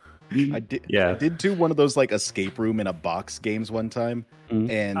out? I did do one of those like escape room in a box games one time,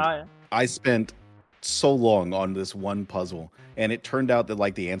 and I spent so long on this one puzzle, and it turned out that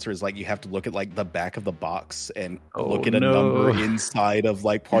like the answer is like you have to look at like the back of the box and look at a number inside of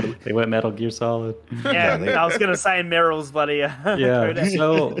like part of. They went Metal Gear Solid. I was gonna say Merrill's, buddy.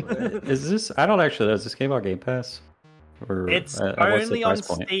 So is this? I don't actually know. Is this game on Game Pass? Or it's only on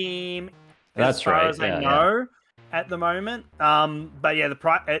Steam. That's right. As far as I know. At the moment, but the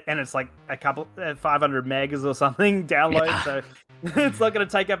price, and it's like a couple 500 megas or something download, so it's not going to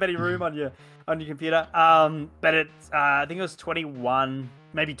take up any room on your computer. But it's I think it was $21,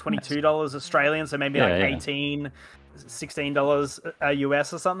 maybe $22 Australian, so maybe like $18, $16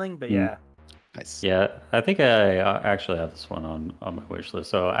 US or something. But nice. Yeah, I think I actually have this one on my wish list,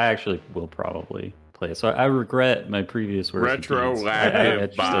 so I actually will probably play it. So I regret my previous version.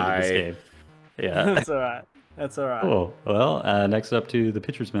 Retroactive buy. Yeah, that's all right. That's all right. Cool. Well, next up to the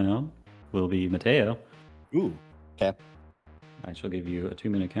pitcher's mound will be Mateo. Ooh. Okay. I shall give you a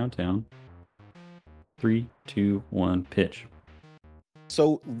 2-minute countdown. 3, 2, 1, pitch.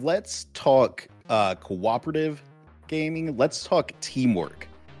 So let's talk cooperative gaming. Let's talk teamwork.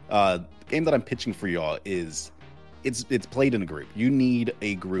 The game that I'm pitching for y'all is it's played in a group. You need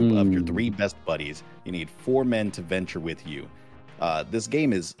a group of your 3 best buddies. You need 4 men to venture with you. This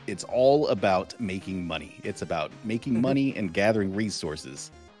game it's all about making money. It's about making money and gathering resources.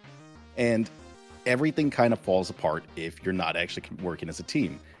 And everything kind of falls apart if you're not actually working as a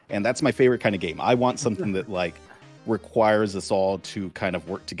team. And that's my favorite kind of game. I want something that like requires us all to kind of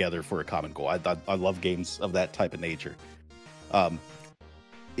work together for a common goal. I love games of that type of nature.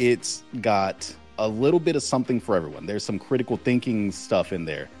 It's got a little bit of something for everyone. There's some critical thinking stuff in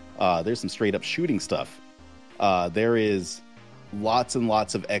there. There's some straight up shooting stuff. There is lots and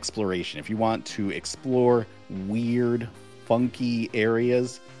lots of exploration. If you want to explore weird, funky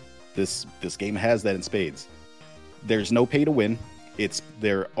areas, this game has that in spades. There's no pay to win.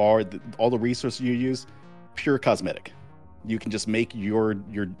 All the resources you use, pure cosmetic. You can just make your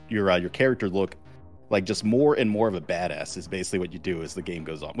character look like just more and more of a badass is basically what you do as the game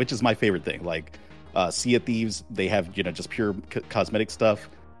goes on, which is my favorite thing. Like Sea of Thieves, they have just pure cosmetic stuff,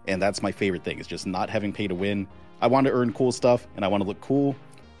 and that's my favorite thing. Is just not having pay to win. I want to earn cool stuff, and I want to look cool,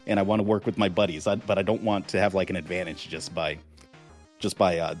 and I want to work with my buddies. But I don't want to have like an advantage just by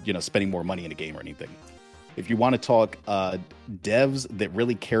spending more money in a game or anything. If you want to talk devs that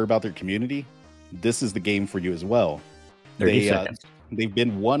really care about their community, this is the game for you as well. 30 seconds. They've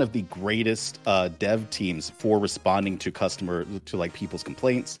been one of the greatest dev teams for responding to people's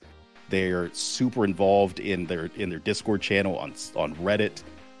complaints. They're super involved in their Discord channel on Reddit.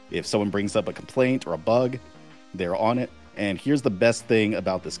 If someone brings up a complaint or a bug, they're on it. And here's the best thing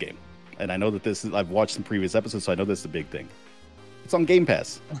about this game. And I know that I've watched some previous episodes, so I know this is a big thing. It's on Game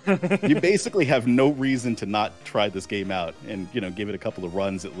Pass. You basically have no reason to not try this game out and, give it a couple of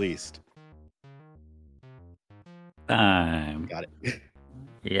runs at least. Got it.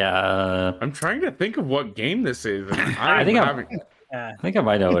 Yeah. I'm trying to think of what game this is. I think I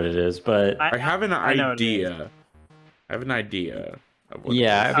might know what it is, but I have an idea. I have an idea of what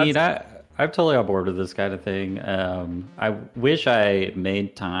I mean, I'm totally on board with this kind of thing. I wish I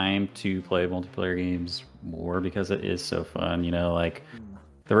made time to play multiplayer games more because it is so fun. Like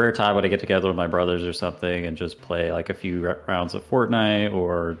the rare time when I get together with my brothers or something and just play like a few rounds of Fortnite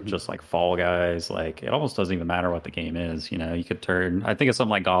or just like Fall Guys. Like it almost doesn't even matter what the game is. You could turn. I think it's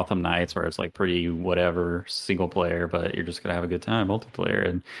something like Gotham Knights where it's like pretty whatever single player, but you're just gonna have a good time multiplayer.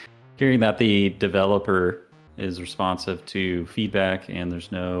 And hearing that the developer is responsive to feedback and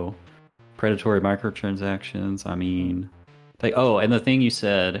there's no predatory microtransactions. I mean, like, oh, and the thing you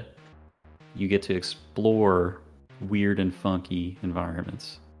said, you get to explore weird and funky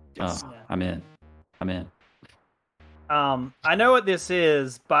environments. Yes. Oh, I'm in. I know what this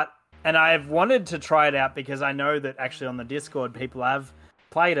is, and I've wanted to try it out because I know that actually on the Discord people have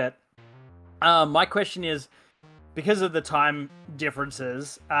played it. My question is, because of the time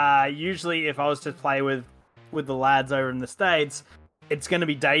differences, usually if I was to play with the lads over in the States, it's going to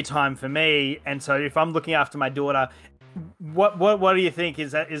be daytime for me, and so if I'm looking after my daughter, what do you think?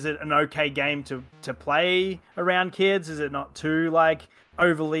 Is it an okay game to play around kids? Is it not too like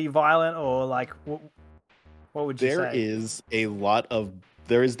overly violent, or like what would you say?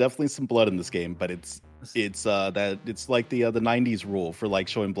 There is definitely some blood in this game, but it's like the 90s rule for like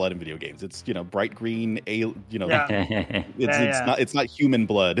showing blood in video games. It's bright green, it's not human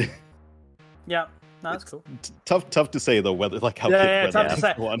blood. Yeah. No, that's cool. Tough to say though whether like how tough to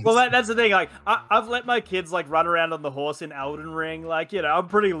say. Well, that's the thing. Like I've let my kids like run around on the horse in Elden Ring. Like I'm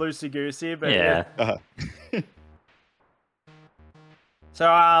pretty loosey goosey, but yeah. So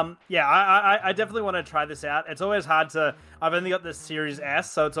I definitely want to try this out. It's always hard to. I've only got the Series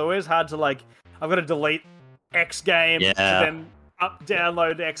S, so it's always hard to like. I've got to delete X game and then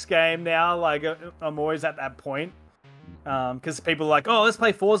download X game now. Like I'm always at that point because people are like, oh, let's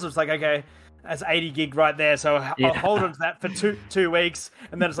play Forza. It's like, okay, that's 80 gig right there. So I'll hold on to that for two weeks,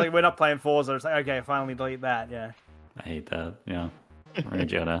 and then it's like we're not playing Forza. It's like, okay, finally delete that. Yeah. I hate that. Yeah. All right,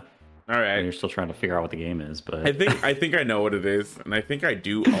 Jonah. All right. You're still trying to figure out what the game is, but I think I know what it is, and I think I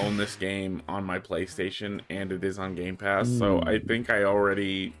do own this game on my PlayStation, and it is on Game Pass. So I think I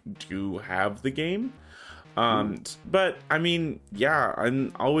already do have the game. But I mean, yeah,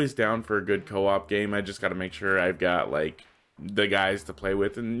 I'm always down for a good co-op game. I just got to make sure I've got like the guys to play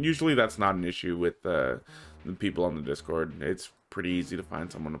with, and usually that's not an issue with the people on the Discord. It's pretty easy to find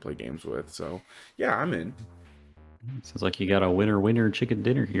someone to play games with. So yeah, I'm in. Sounds like you got a winner chicken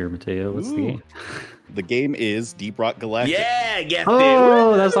dinner here, Mateo. What's the game? The game is Deep Rock Galactic. Yeah,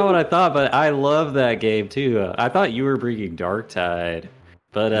 oh, that's not what I thought, but I love that game too. I thought you were bringing Dark Tide,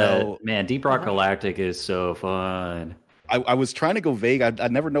 but no. Man, Deep Rock Galactic is so fun. I was trying to go vague. I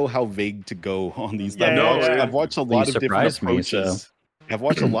never know how vague to go on these. I've watched a lot of different approaches. I've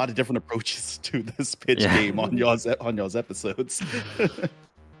watched a lot of different approaches to this pitch game on y'all's episodes.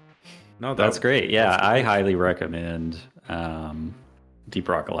 No, that's great. Yeah, I highly recommend Deep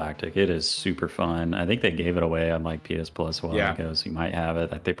Rock Galactic. It is super fun. I think they gave it away on like PS Plus a while ago, so you might have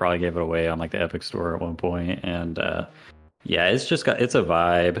it. They probably gave it away on like the Epic Store at one point. And it's a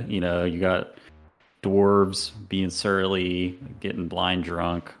vibe. You got dwarves being surly, getting blind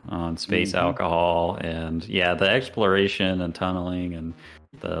drunk on space alcohol, and the exploration and tunneling and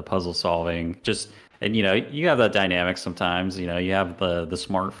the puzzle solving and you have that dynamic sometimes. You have the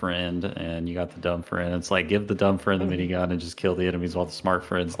smart friend and you got the dumb friend. It's like give the dumb friend the minigun and just kill the enemies while the smart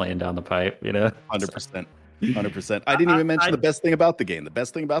friend's laying down the pipe. 100%. I didn't even mention the best thing about the game. The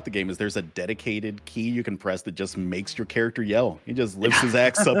best thing about the game is there's a dedicated key you can press that just makes your character yell. He just lifts his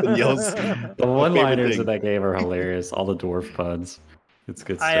axe up and yells. The one-liners in that game are hilarious. All the dwarf puns. It's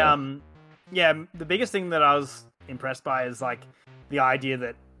good stuff. The biggest thing that I was impressed by is like the idea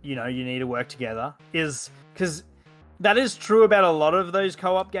that you need to work together, is because that is true about a lot of those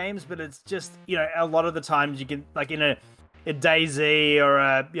co-op games, but it's just a lot of the times you can like in a DayZ or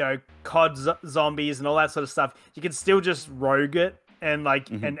a COD zombies and all that sort of stuff, you can still just rogue it and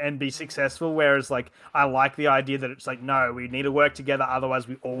like and be successful, whereas like I like the idea that it's like, no, we need to work together, otherwise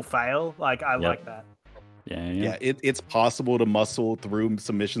we all fail. Like I like that. Yeah, it's possible to muscle through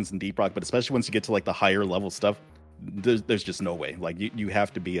some missions in Deep Rock, but especially once you get to like the higher level stuff, there's just no way. Like you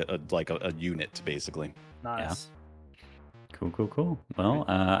have to be a unit basically. Nice. Yeah. Cool. Well,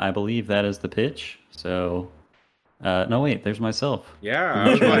 I believe that is the pitch. So, no wait, there's myself. Yeah, I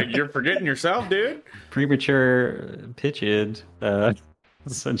was like, you're forgetting yourself, dude. Premature pitch in.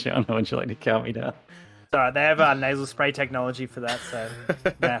 So Jonah, would you like to count me down? Sorry, they have nasal spray technology for that, so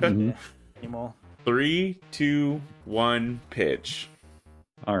anymore. 3, 2, 1, pitch.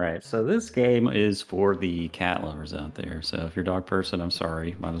 All right, so this game is for the cat lovers out there. So if you're a dog person, I'm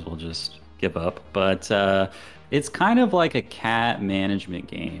sorry, might as well just give up. But it's kind of like a cat management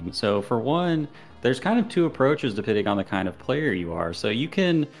game. So for one, there's kind of two approaches depending on the kind of player you are. So you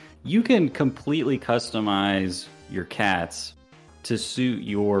can completely customize your cats to suit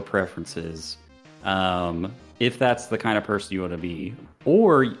your preferences, if that's the kind of person you want to be.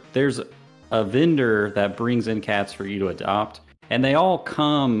 Or there's a vendor that brings in cats for you to adopt. And they all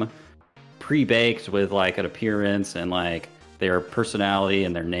come pre-baked with like an appearance and like their personality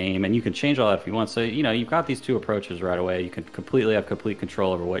and their name, and you can change all that if you want. So, you know, you've got these two approaches right away. You can completely have complete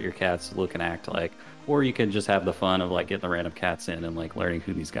control over what your cats look and act like, or you can just have the fun of like getting the random cats in and like learning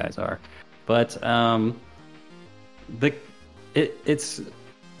who these guys are. But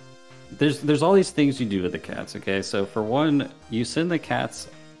there's all these things you do with the cats. Okay, so for one, you send the cats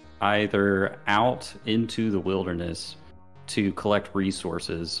either out into the wilderness to collect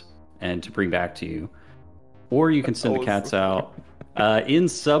resources and to bring back to you, or you can send the cats out in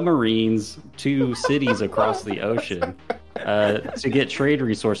submarines to cities across the ocean to get trade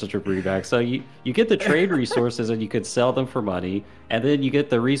resources to bring back. So you get the trade resources and you could sell them for money, and then you get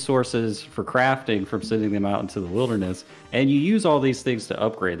the resources for crafting from sending them out into the wilderness, and you use all these things to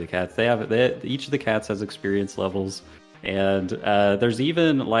upgrade the cats. Each of the cats has experience levels, and there's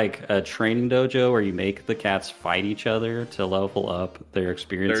even like a training dojo where you make the cats fight each other to level up their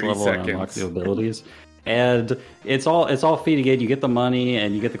experience level and unlock new abilities. And it's all feeding in. You get the money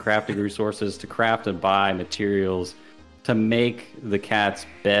and you get the crafting resources to craft and buy materials to make the cats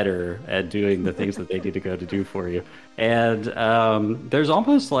better at doing the things that they need to go to do for you. And there's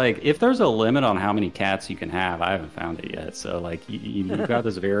almost like, if there's a limit on how many cats you can have, I haven't found it yet. So like you've got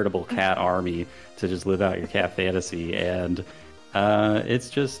this veritable cat army to just live out your cat fantasy, and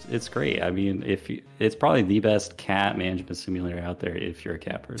it's great. I mean, it's probably the best cat management simulator out there if you're a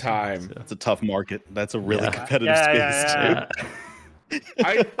cat person. So. That's a tough market. That's a really competitive space too.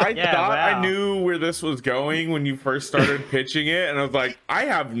 I thought I knew where this was going when you first started pitching it, and I was like, I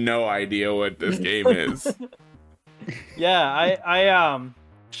have no idea what this game is. Yeah, I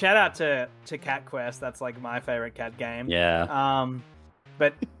shout out to Cat Quest. That's like my favorite cat game. Yeah.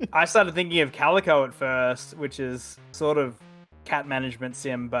 But I started thinking of Calico at first, which is sort of cat management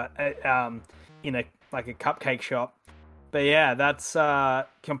sim, but in a cupcake shop. But yeah, that's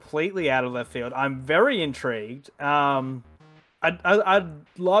completely out of left field. I'm very intrigued. I'd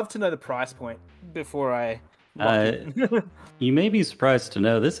love to know the price point before I. You may be surprised to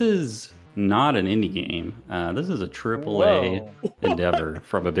know this is not an indie game. This is a AAA endeavor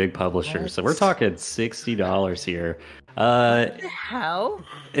from a big publisher. So we're talking $60 here. What the hell?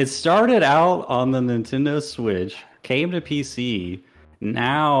 It started out on the Nintendo Switch, came to PC.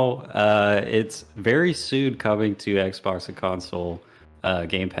 Now it's very soon coming to Xbox and console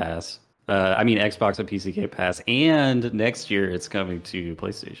Game Pass. Xbox and PC Game Pass, and next year it's coming to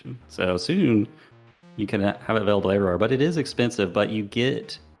PlayStation. So soon you can have it available everywhere, but it is expensive, but you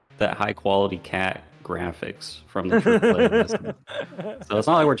get that high quality cat graphics from the AAA. So it's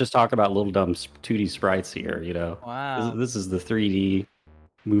not like we're just talking about little dumb 2D sprites here, you know. Wow. This is the 3D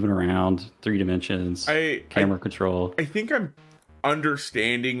moving around, 3 dimensions, camera control. I think I'm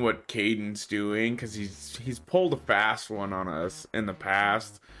understanding what Kaedhen's doing, because he's pulled a fast one on us in the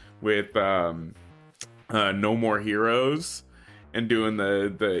past with No More Heroes and doing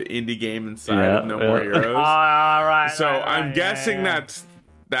the indie game inside of No More Heroes. All right. So I'm guessing that's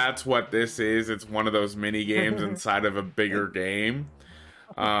what this is. It's one of those mini games inside of a bigger game.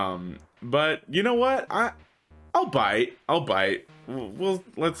 But you know what? I'll bite.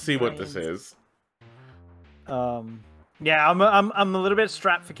 Let's see what this is. Yeah, I'm a little bit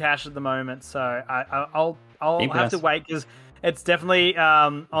strapped for cash at the moment, so I'll have to wait, because it's definitely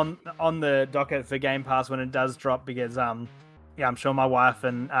on the docket for Game Pass when it does drop, because I'm sure my wife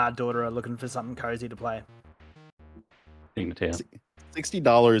and daughter are looking for something cozy to play. Hey, Mateo.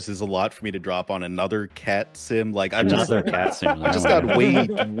 $60 is a lot for me to drop on another cat sim. Like cat sim. I just got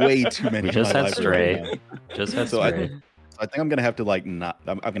way too many. We just had Stray. So I think I'm gonna have to I'm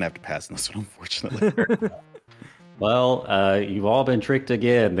gonna have to pass on this one, unfortunately. Well, you've all been tricked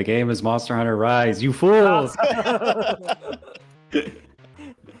again. The game is Monster Hunter Rise. You fools!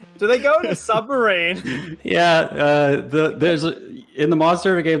 Do they go in a submarine? Yeah, in the Monster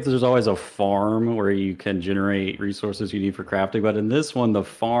Hunter games, there's always a farm where you can generate resources you need for crafting. But in this one, the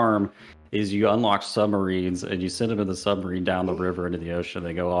farm is you unlock submarines and you send them in the submarine down the river into the ocean.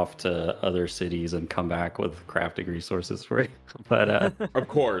 They go off to other cities and come back with crafting resources for you. But of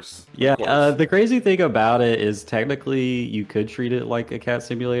course. Yeah, the crazy thing about it is technically you could treat it like a cat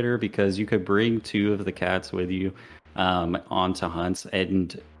simulator, because you could bring 2 of the cats with you onto hunts,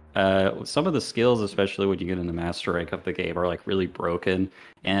 and some of the skills, especially when you get in the master rank of the game, are like really broken.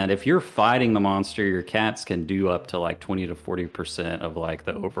 And if you're fighting the monster, your cats can do up to like 20 to 40% of like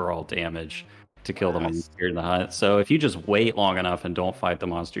the overall damage to kill the monster in the hunt. So if you just wait long enough and don't fight the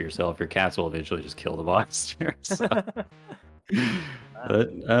monster yourself, your cats will eventually just kill the monster. So.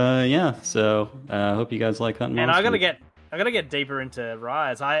 But yeah, so I hope you guys like hunting monsters. And I gotta get deeper into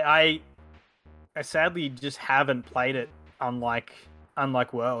Rise. I sadly just haven't played it, unlike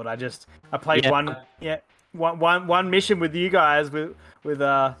World. I played one. Yeah, one mission with you guys with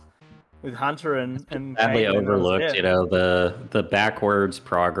Hunter and sadly Kaedhen, overlooked. You know, the backwards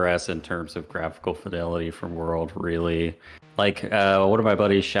progress in terms of graphical fidelity from World really. Like one of my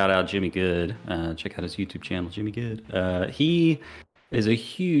buddies, shout out Jimmy Good. Check out his YouTube channel, Jimmy Good. He is a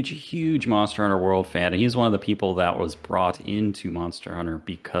huge Monster Hunter World fan, and he's one of the people that was brought into Monster Hunter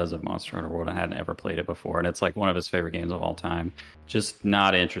because of Monster Hunter World. I hadn't ever played it before, and it's like one of his favorite games of all time. Just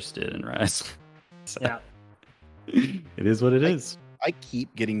not interested in Rise. So, Yeah. It is what it is. I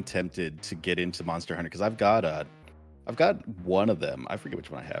keep getting tempted to get into Monster Hunter because I've got one of them. I forget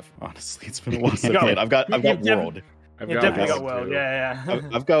which one I have. Honestly, it's been a while since I played. I've got World. You definitely got World. Yeah.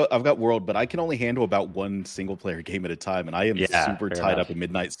 I've got World, but I can only handle about one single player game at a time, and I am super tied up in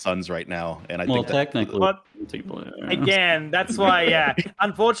Midnight Suns right now. And I think technically, again, that's why. Yeah,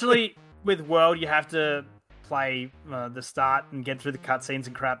 unfortunately, with World, you have to play the start and get through the cutscenes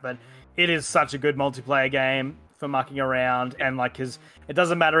and crap. But it is such a good multiplayer game for mucking around, and like, because it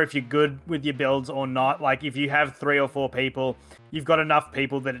doesn't matter if you're good with your builds or not. Like, if you have 3 or 4 people, you've got enough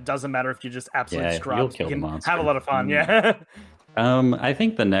people that it doesn't matter if you're just absolute scrubs. You can have a lot of fun. Yeah. I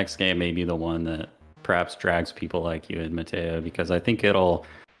think the next game may be the one that perhaps drags people like you and Mateo, because I think it'll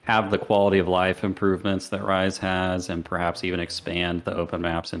have the quality of life improvements that Rise has, and perhaps even expand the open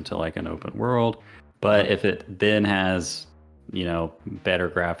maps into like an open world. But if it then has, you know, better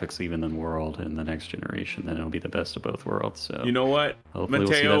graphics even than World in the next generation, then it'll be the best of both worlds. So you know what,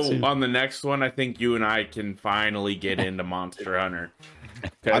 Mateo, we'll on the next one, I think you and I can finally get into Monster Hunter,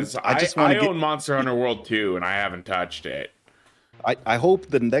 because I own Monster Hunter World 2 and I haven't touched it. I hope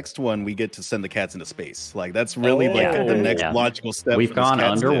the next one we get to send the cats into space. Like, that's really the next logical step. We've gone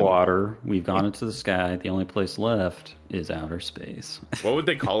underwater. We've gone into the sky. The only place left is outer space. What would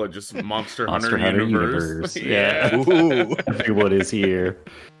they call it? Just Monster Hunter Universe? Yeah. Everyone is here.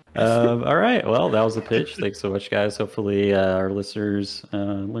 All right. Well, that was the pitch. Thanks so much, guys. Hopefully our listeners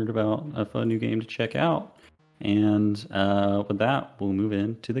learned about a fun new game to check out. And with that, we'll move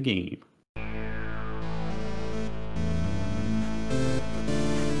into the game.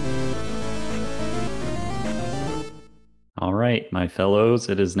 All right, my fellows,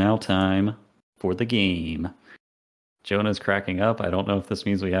 it is now time for the game. Jonah's cracking up. I don't know if this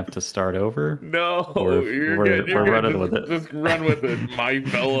means we have to start over. No, we're running with it. Just run with it, my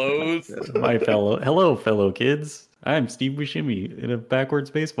fellows. Hello, fellow kids. I'm Steve Buscemi in a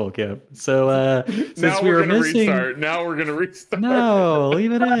backwards baseball cap. So since we were missing, now we're gonna restart. No,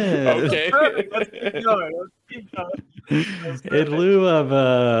 leave it in. Okay. In lieu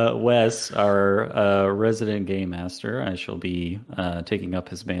of Wes, our resident game master, I shall be taking up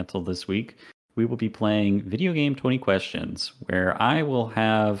his mantle this week. We will be playing Video Game 20 Questions, where I will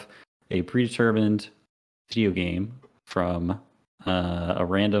have a predetermined video game from a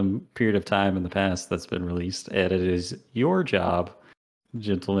random period of time in the past that's been released, and it is your job,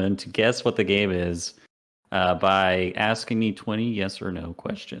 gentlemen, to guess what the game is by asking me 20 yes or no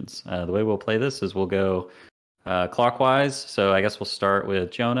questions. The way we'll play this is we'll go clockwise, so I guess we'll start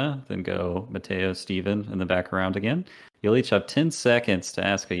with Jonah, then go Mateo, Steven, in the back around again. You'll each have 10 seconds to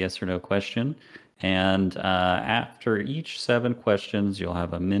ask a yes or no question, and after each 7 questions, you'll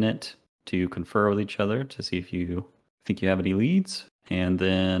have a minute to confer with each other to see if you think you have any leads, and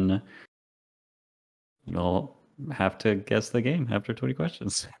then you'll have to guess the game after 20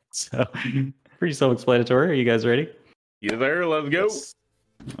 questions. So, pretty self-explanatory. Are you guys ready? Yeah, there. Let's go.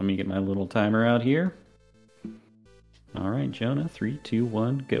 Let me get my little timer out here. All right, Jonah, 3, 2,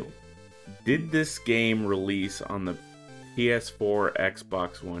 1, go. Did this game release on the PS4,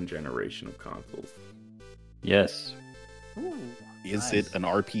 Xbox One generation of consoles? Yes. Ooh, Is it an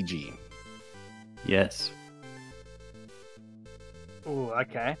RPG? Yes. Ooh,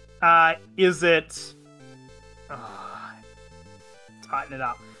 okay. Is it... tighten it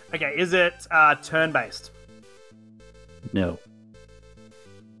up. Okay, is it turn-based? No.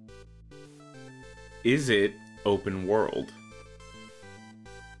 Is it open world?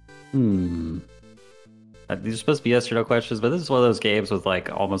 These are supposed to be yes or no questions, but this is one of those games with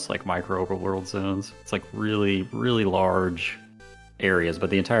like almost like micro open world zones. It's like really, really large areas,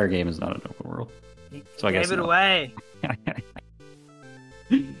 but the entire game is not an open world. So I guess gave it away.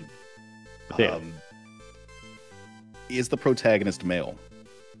 Is the protagonist male?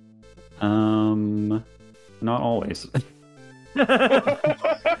 Not always.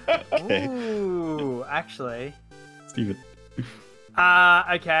 Okay. Ooh, actually. Steven.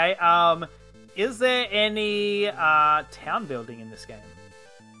 Okay. Is there any town building in this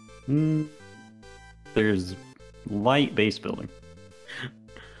game? There's light base building.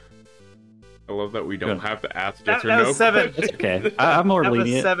 I love that we don't have to ask yes or that no. Was 7. Okay, I'm more that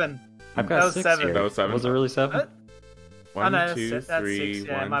lenient. Was 7. I've got 6 7. here. That was 7. Was it really 7? One, no, two, that's three, 6.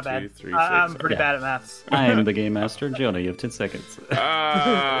 Yeah, one, my two, bad. three, I'm six. pretty bad at maths. I am the game master. Jonah, you have 10 seconds.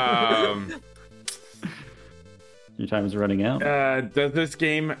 Your time is running out. Does this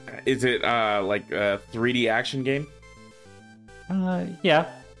game, is it like a 3D action game? Yeah.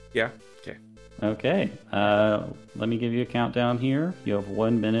 Yeah. Okay. Okay. Let me give you a countdown here. You have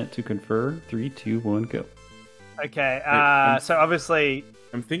 1 minute to confer. 3, 2, 1, go. Okay. So obviously,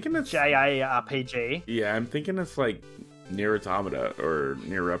 I'm thinking it's JRPG. Yeah, I'm thinking it's like Nier Automata or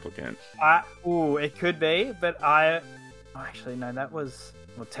Nier Replicant. It could be, but actually no, that was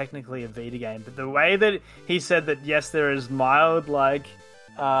technically a Vita game. But the way that he said that, yes, there is mild Base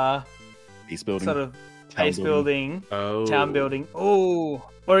building. sort of base building, Oh. town building. Oh,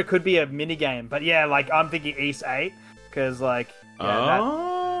 or it could be a mini game. But yeah, like I'm thinking East 8 because so like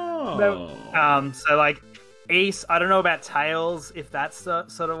East. I don't know about Tales if that's the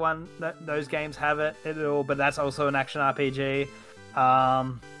sort of one that those games have it at all, but that's also an action RPG.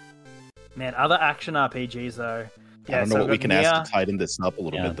 Man, other action RPGs though. Yeah, I don't know what we can ask to tighten this up a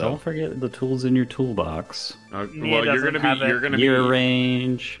little bit, though. Don't forget the tools in your toolbox. Well, you're gonna be Year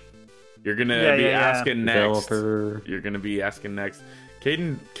range. You're gonna be asking next. Developer. You're gonna be asking next.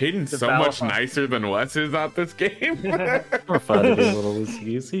 Caden's so Developer. much nicer than Wes is at this game. More fun to be a little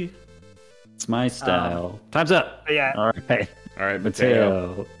loosey-goosey. It's my style. Time's up. Yeah. All right. All right, Mateo.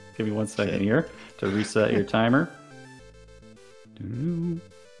 Mateo. Give me 1 second here to reset your timer.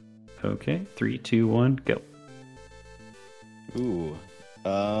 Okay. 3, 2, 1, go. Ooh.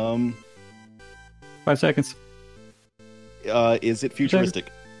 5 seconds. Is it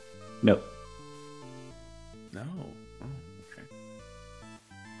futuristic? No. No. Oh, okay.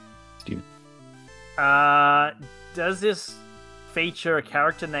 Steven. Does this feature a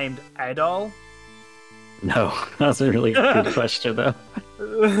character named Adol? No. That's a really good question, though.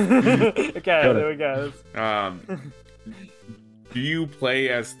 Okay, there we go. Do you play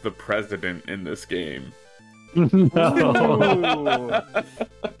as the president in this game? No.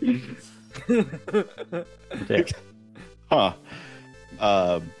 Okay. Huh.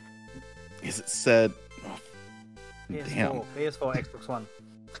 Is it said? Damn. PS4, Xbox One.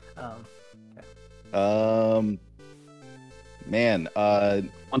 Man.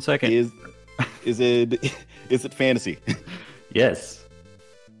 1 second. Is it fantasy? Yes.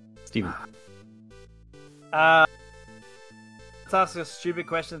 Steven. Let's ask a stupid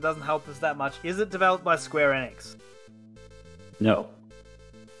question that doesn't help us that much. Is it developed by Square Enix? No.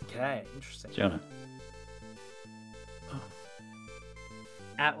 Okay, interesting. Jonah.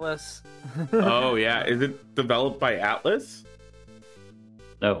 Atlas. Oh yeah, is it developed by Atlas?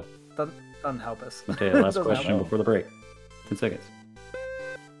 No. Doesn't help us. Okay, last Doesn't question help. before the break. 10 seconds.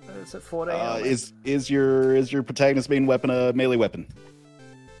 Is it 14? Is your protagonist's main weapon a melee weapon?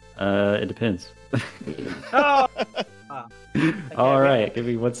 It depends. Oh! All right, give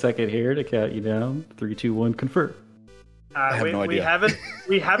me 1 second here to count you down. 3, 2, 1, confirm. I have no idea.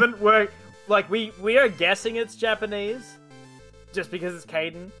 We haven't worked. Like we are guessing it's Japanese, just because it's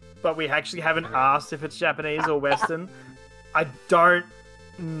Kaedhen, but we actually haven't asked if it's Japanese or Western. I don't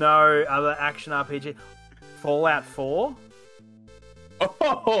know other action RPG. Fallout 4.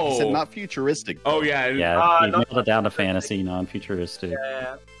 Oh, You said not futuristic. Oh yeah, Yeah, you not- nailed it down to fantasy, non-futuristic.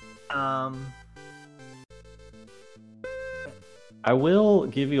 Yeah. I will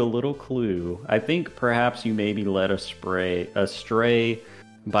give you a little clue. I think perhaps you may be led astray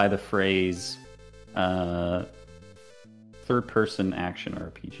by the phrase third-person action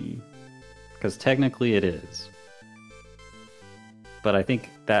RPG. Because technically it is. But I think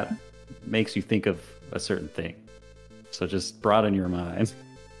that makes you think of a certain thing. So just broaden your mind.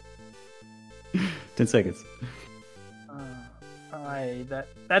 10 seconds.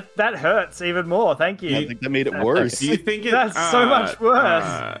 That hurts even more. Thank you. I think that made it worse. Do you think it, That's so much worse.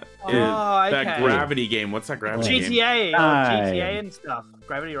 Is that okay. Gravity game? What's that Gravity game? GTA, Nice. GTA and stuff.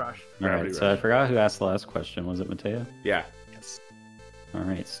 Gravity Rush. All right, Gravity so I Rush. forgot who asked the last question. Was it Mateo? Yeah. Yes. All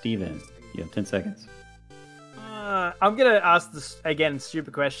right, Steven, you have 10 seconds. I'm gonna ask this again,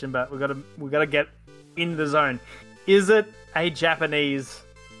 stupid question, but we gotta get in the zone. Is it a Japanese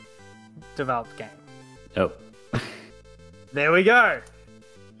developed game? Oh, There we go.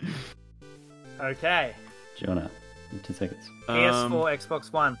 Okay. Jonah, you have 10 seconds. PS4,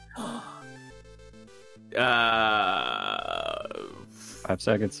 Xbox One. 5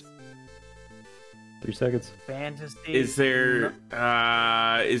 seconds. 3 seconds. Fantasy. Is there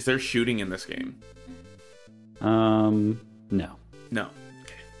shooting in this game? No. No.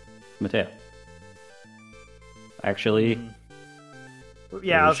 Mateo. Actually,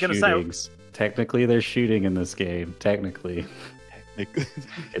 Yeah, I was there's gonna say. shootings. Technically, there's shooting in this game. Technically.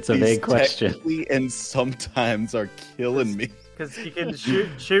 It's a vague question. And sometimes are killing me. Because you can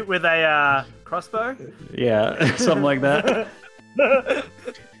shoot with a crossbow. Yeah, something like that.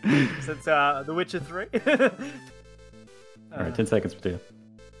 Since The Witcher 3. All right, 10 seconds, Mateo.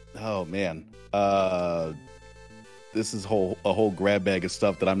 Oh man, this is a whole grab bag of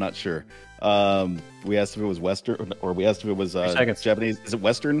stuff that I'm not sure. We asked if it was Western, or we asked if it was Japanese. Is it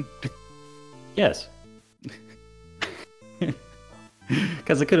Western? Yes.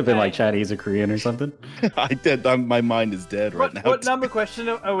 Because it could have been like Chinese or Korean or something. I did. My mind is dead right now. What number question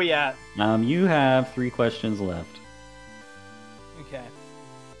are we at? You have 3 questions left. Okay.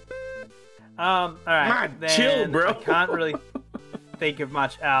 All right. Then chill, bro. I can't really think of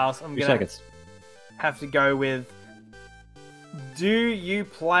much else. I'm 2 gonna seconds. have to go with. Do you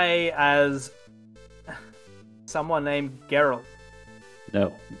play as someone named Geralt?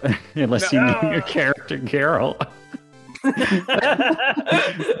 No, unless you name your character Geralt.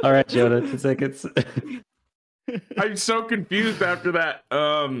 All right, Jonah, 2 seconds. I'm so confused after that.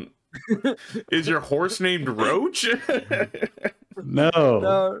 Is your horse named Roach?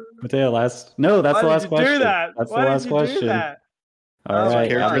 No. Mateo, that's the last question. Do that? That's Why the last did you question. do that? All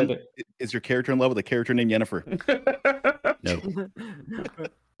right. Is your character in love with a character named Yennefer? No.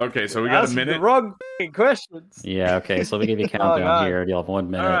 Okay, so we got a minute. The wrong questions. Yeah, okay. So let me give you a countdown here. You'll have 1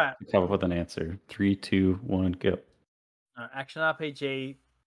 minute to come up with an answer. 3, 2, 1, go. Action RPG,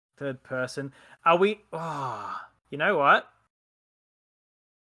 third person. Are we? Oh, you know what?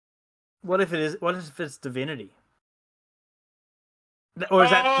 What if it's Divinity? Or is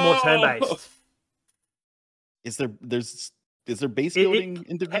that more turn-based? Is there base building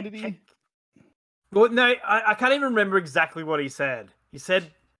in Divinity? Well, no, I can't even remember exactly what he said. He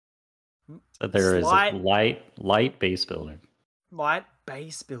said there is light base building. Light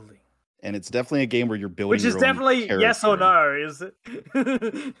base building. And it's definitely a game where you're building. Which is definitely yes or no, is it?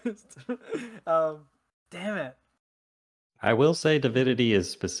 Damn it. I will say Divinity is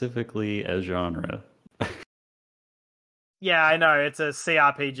specifically a genre. Yeah, I know. It's a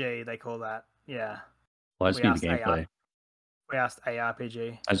CRPG, they call that. Yeah. Well, I just mean the gameplay. We asked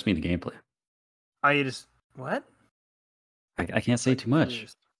ARPG. I just mean the gameplay. Oh, you just... What? I can't say too much.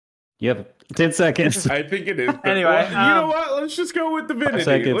 You have 10 seconds. I think it is. Anyway, you know what? Let's just go with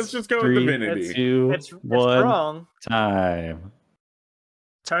Divinity. Let's just go with Divinity. 2, it's 1. Wrong. Time.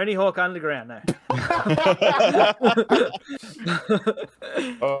 Tony Hawk Underground.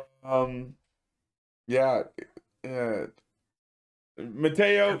 No. Yeah.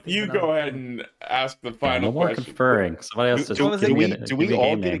 Mateo, you go ahead and ask the final question. Conferring. Somebody else do we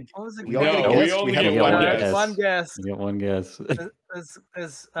all get one guess? We get one guess.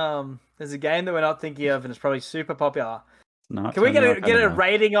 There's a game that we're not thinking of, and it's probably super popular. Can we get a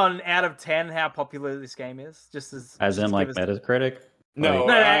rating on out of 10 how popular this game is? Just as in like Metacritic? No,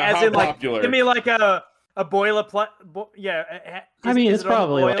 as in like popular? Give me like a boilerplate. I mean, it's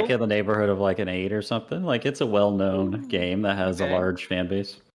probably like in the neighborhood of like an 8 or something. Like it's a well-known game that has a large fan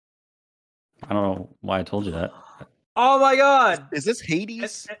base. I don't know why I told you that. Oh my god! Is this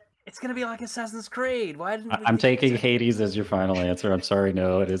Hades? It's gonna be like Assassin's Creed. Why didn't I'm taking Hades as your final answer. I'm sorry,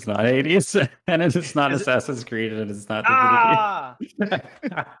 no, it is not Hades, and it is not Assassin's Creed, and it is not.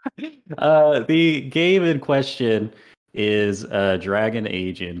 The game in question is Dragon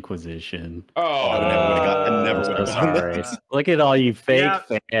Age Inquisition. I never would have sorry. Look at all you fake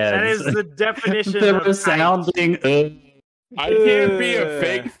fans. That is the definition of resounding. I can't be a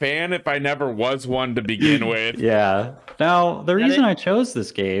fake fan if I never was one to begin with. Yeah. Now, the reason I chose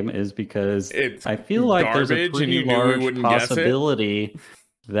this game is because I feel like there's a pretty large possibility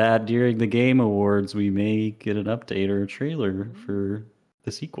that during the Game Awards we may get an update or a trailer for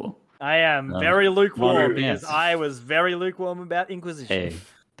the sequel. I am very lukewarm because I was very lukewarm about Inquisition. Hey,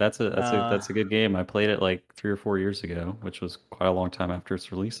 that's a good game. I played it like 3 or 4 years ago, which was quite a long time after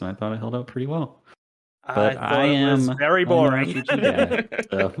its release, and I thought it held up pretty well. But I am very boring. Guy,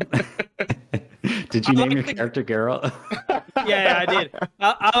 so. Did you name your character Geralt? Yeah, I did.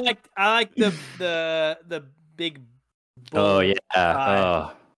 I like the big bull. Oh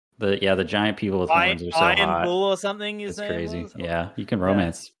yeah. The giant people with horns are so hot. Iron Bull or something. It's crazy. Yeah, you can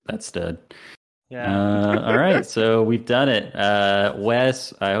romance that stud. Yeah. All right, so we've done it.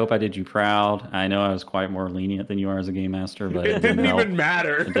 Wes, I hope I did you proud. I know I was quite more lenient than you are as a game master, but it didn't even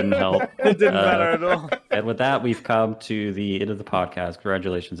matter. It didn't help. It didn't matter at all. And with that, we've come to the end of the podcast.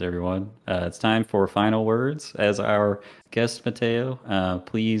 Congratulations, everyone. It's time for final words. As our guest, Mateo,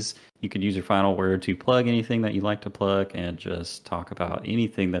 please, you can use your final word to plug anything that you'd like to plug and just talk about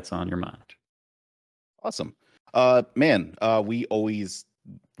anything that's on your mind. Awesome. We always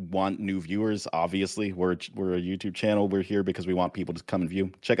want new viewers, obviously, we're a YouTube channel. We're here because we want people to come and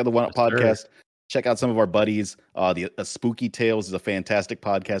view. Check out the One Up Podcast. Check out some of our buddies. The Spooky Tales is a fantastic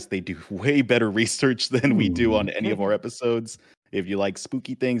podcast. They do way better research than we do on any of our episodes. If you like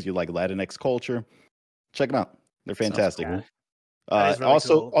spooky things, you like Latinx culture, check them out. They're fantastic. Cool. Really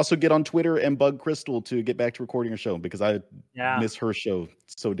also get on Twitter and bug Crystal to get back to recording her show because I miss her show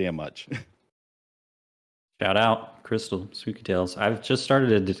so damn much. Shout out Crystal, Spooky Tales. I've just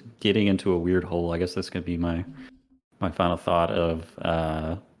started getting into a weird hole. I guess this could be my final thought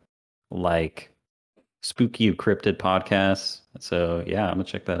of like spooky cryptid podcasts. So yeah, I'm gonna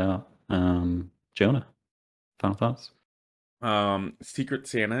check that out. Jonah, final thoughts? Secret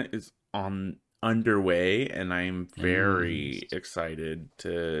Santa is underway, and I'm very excited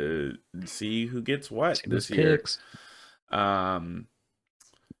to see who gets what this year. Picks.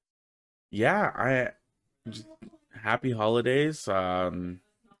 Happy holidays. Our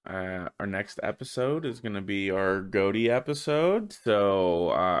next episode is going to be our Goaty episode,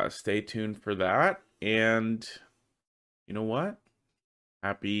 so stay tuned for that. And you know what?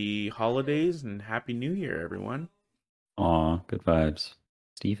 Happy holidays and Happy New Year, everyone. Aw, good vibes.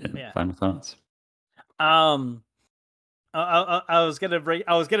 Steven, final thoughts? I was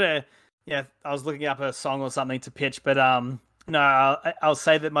looking up a song or something to pitch, but no, I'll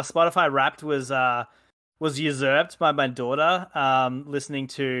say that my Spotify Wrapped was usurped by my daughter, listening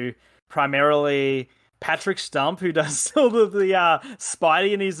to primarily Patrick Stump, who does all of the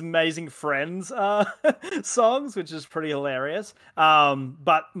Spidey and His Amazing Friends songs, which is pretty hilarious.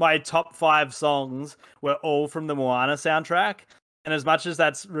 But my top 5 songs were all from the Moana soundtrack. And as much as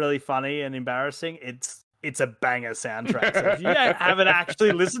that's really funny and embarrassing, it's a banger soundtrack. So if you haven't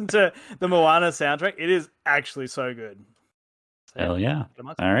actually listened to the Moana soundtrack, it is actually so good. Hell yeah.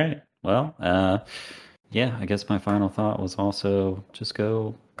 All right. Well, yeah, I guess my final thought was also just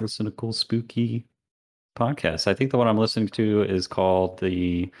go listen to cool, spooky podcasts. I think the one I'm listening to is called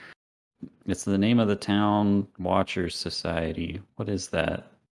it's the name of the Town Watchers Society. What is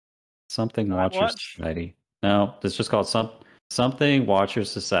that? Something Watchers Society. No, it's just called Something Watchers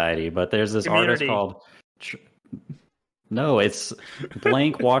Society, but there's this artist called... No, it's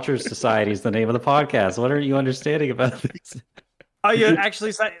Blank Watchers Society is the name of the podcast. What are you understanding about this? Oh, you're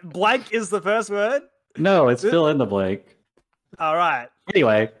actually saying blank is the first word? No, it's fill in the blank. All right.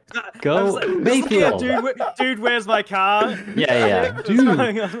 Anyway, go Mayfield. Dude, where's my car? Yeah.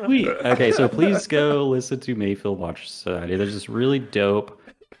 Dude, sweet. Okay, so please go listen to Mayfield Watchers Society. There's this really dope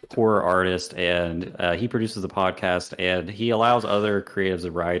horror artist, and he produces the podcast, and he allows other creatives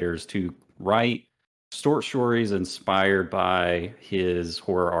and writers to write short stories inspired by his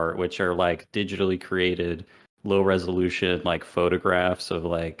horror art, which are like digitally created, low resolution, like photographs of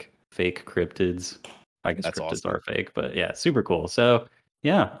like fake cryptids. I guess cryptids are fake, but yeah, super cool. So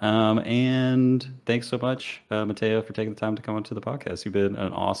yeah, and thanks so much, Mateo, for taking the time to come onto the podcast. You've been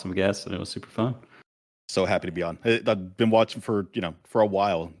an awesome guest, and it was super fun. So happy to be on. I've been watching for a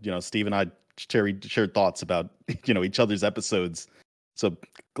while. Steve and I shared thoughts about each other's episodes. So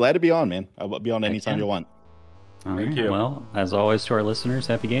glad to be on, man. I'll be on anytime you want. Thank you. Well, as always, to our listeners,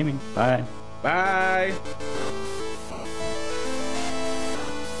 happy gaming. Bye. Bye.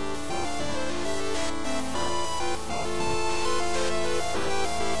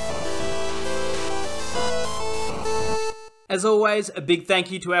 As always, a big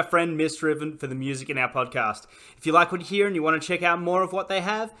thank you to our friend Misdriven for the music in our podcast. If you like what you hear and you want to check out more of what they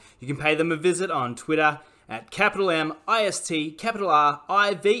have, you can pay them a visit on Twitter at MIST_RIVEN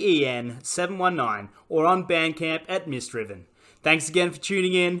 719 or on Bandcamp at Misdriven. Thanks again for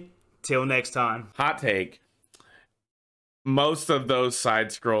tuning in. Till next time. Hot take. Most of those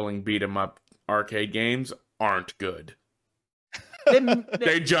side-scrolling beat-em-up arcade games aren't good.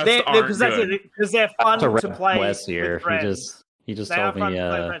 They just aren't good. Because they're fun to play Wes here. with friends. He just told me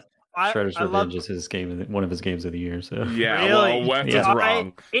Shredder's Revenge is his game, one of his games of the year. So yeah, really? Well, Wes is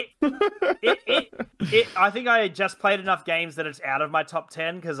wrong. I think I just played enough games that it's out of my top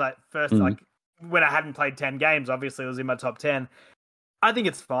 10 because when I hadn't played 10 games, obviously it was in my top 10. I think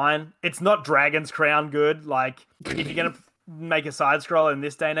it's fine. It's not Dragon's Crown good. Like, if you're gonna make a side scroller in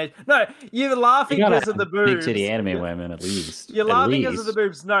this day and age, no, you're laughing because of the boobs. Big titty anime women, at least. You're laughing because of the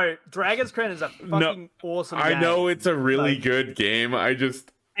boobs. No, Dragon's Crown is a fucking awesome game. I know it's a really good game. I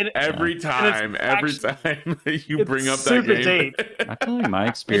just every time that you bring up that game, deep. I feel like my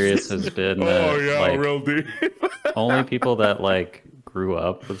experience has been real deep. Only people that like grew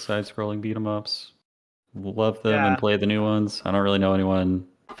up with side-scrolling beat 'em ups love them and play the new ones. I don't really know anyone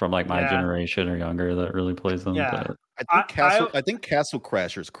from like my generation or younger that really plays them. Yeah. But... I think Castle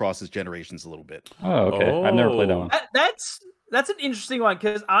Crashers crosses generations a little bit. Oh, okay. I've never played that one. That's an interesting one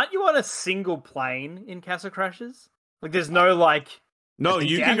because aren't you on a single plane in Castle Crashers? Like, there's no like. No,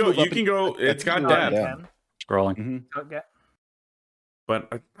 you can go. You can go. It's got depth. Scrolling. Mm-hmm. Okay.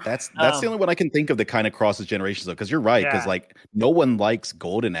 But that's the only one I can think of that kind of crosses generations though, because you're right, because like no one likes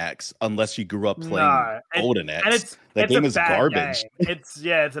Golden Axe unless you grew up playing Golden Axe. And that game is garbage. Game.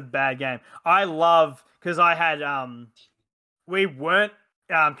 It's a bad game. I love because I had we weren't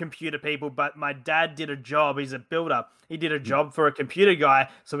computer people, but my dad did a job. He's a builder. He did a job for a computer guy,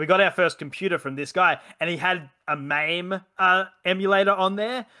 so we got our first computer from this guy, and he had a MAME emulator on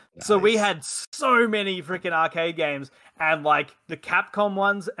there. Nice. So we had so many freaking arcade games, and like the Capcom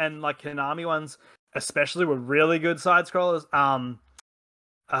ones and like Konami ones especially were really good side scrollers.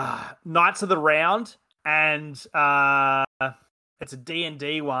 Knights of the Round and it's a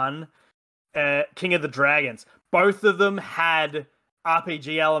D&D one, King of the Dragons. Both of them had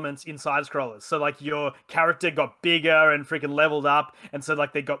RPG elements in side scrollers, so like your character got bigger and freaking leveled up, and so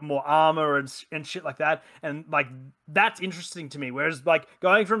like they got more armor and shit like that, and like that's interesting to me. Whereas like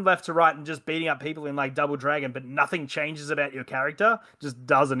going from left to right and just beating up people in like Double Dragon, but nothing changes about your character, just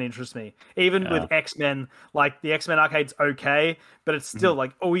doesn't interest me. Even with X-Men, like the X-Men arcade's okay, but it's still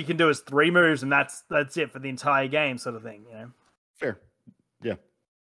like all you can do is 3 moves and that's it for the entire game, sort of thing. You know. Fair.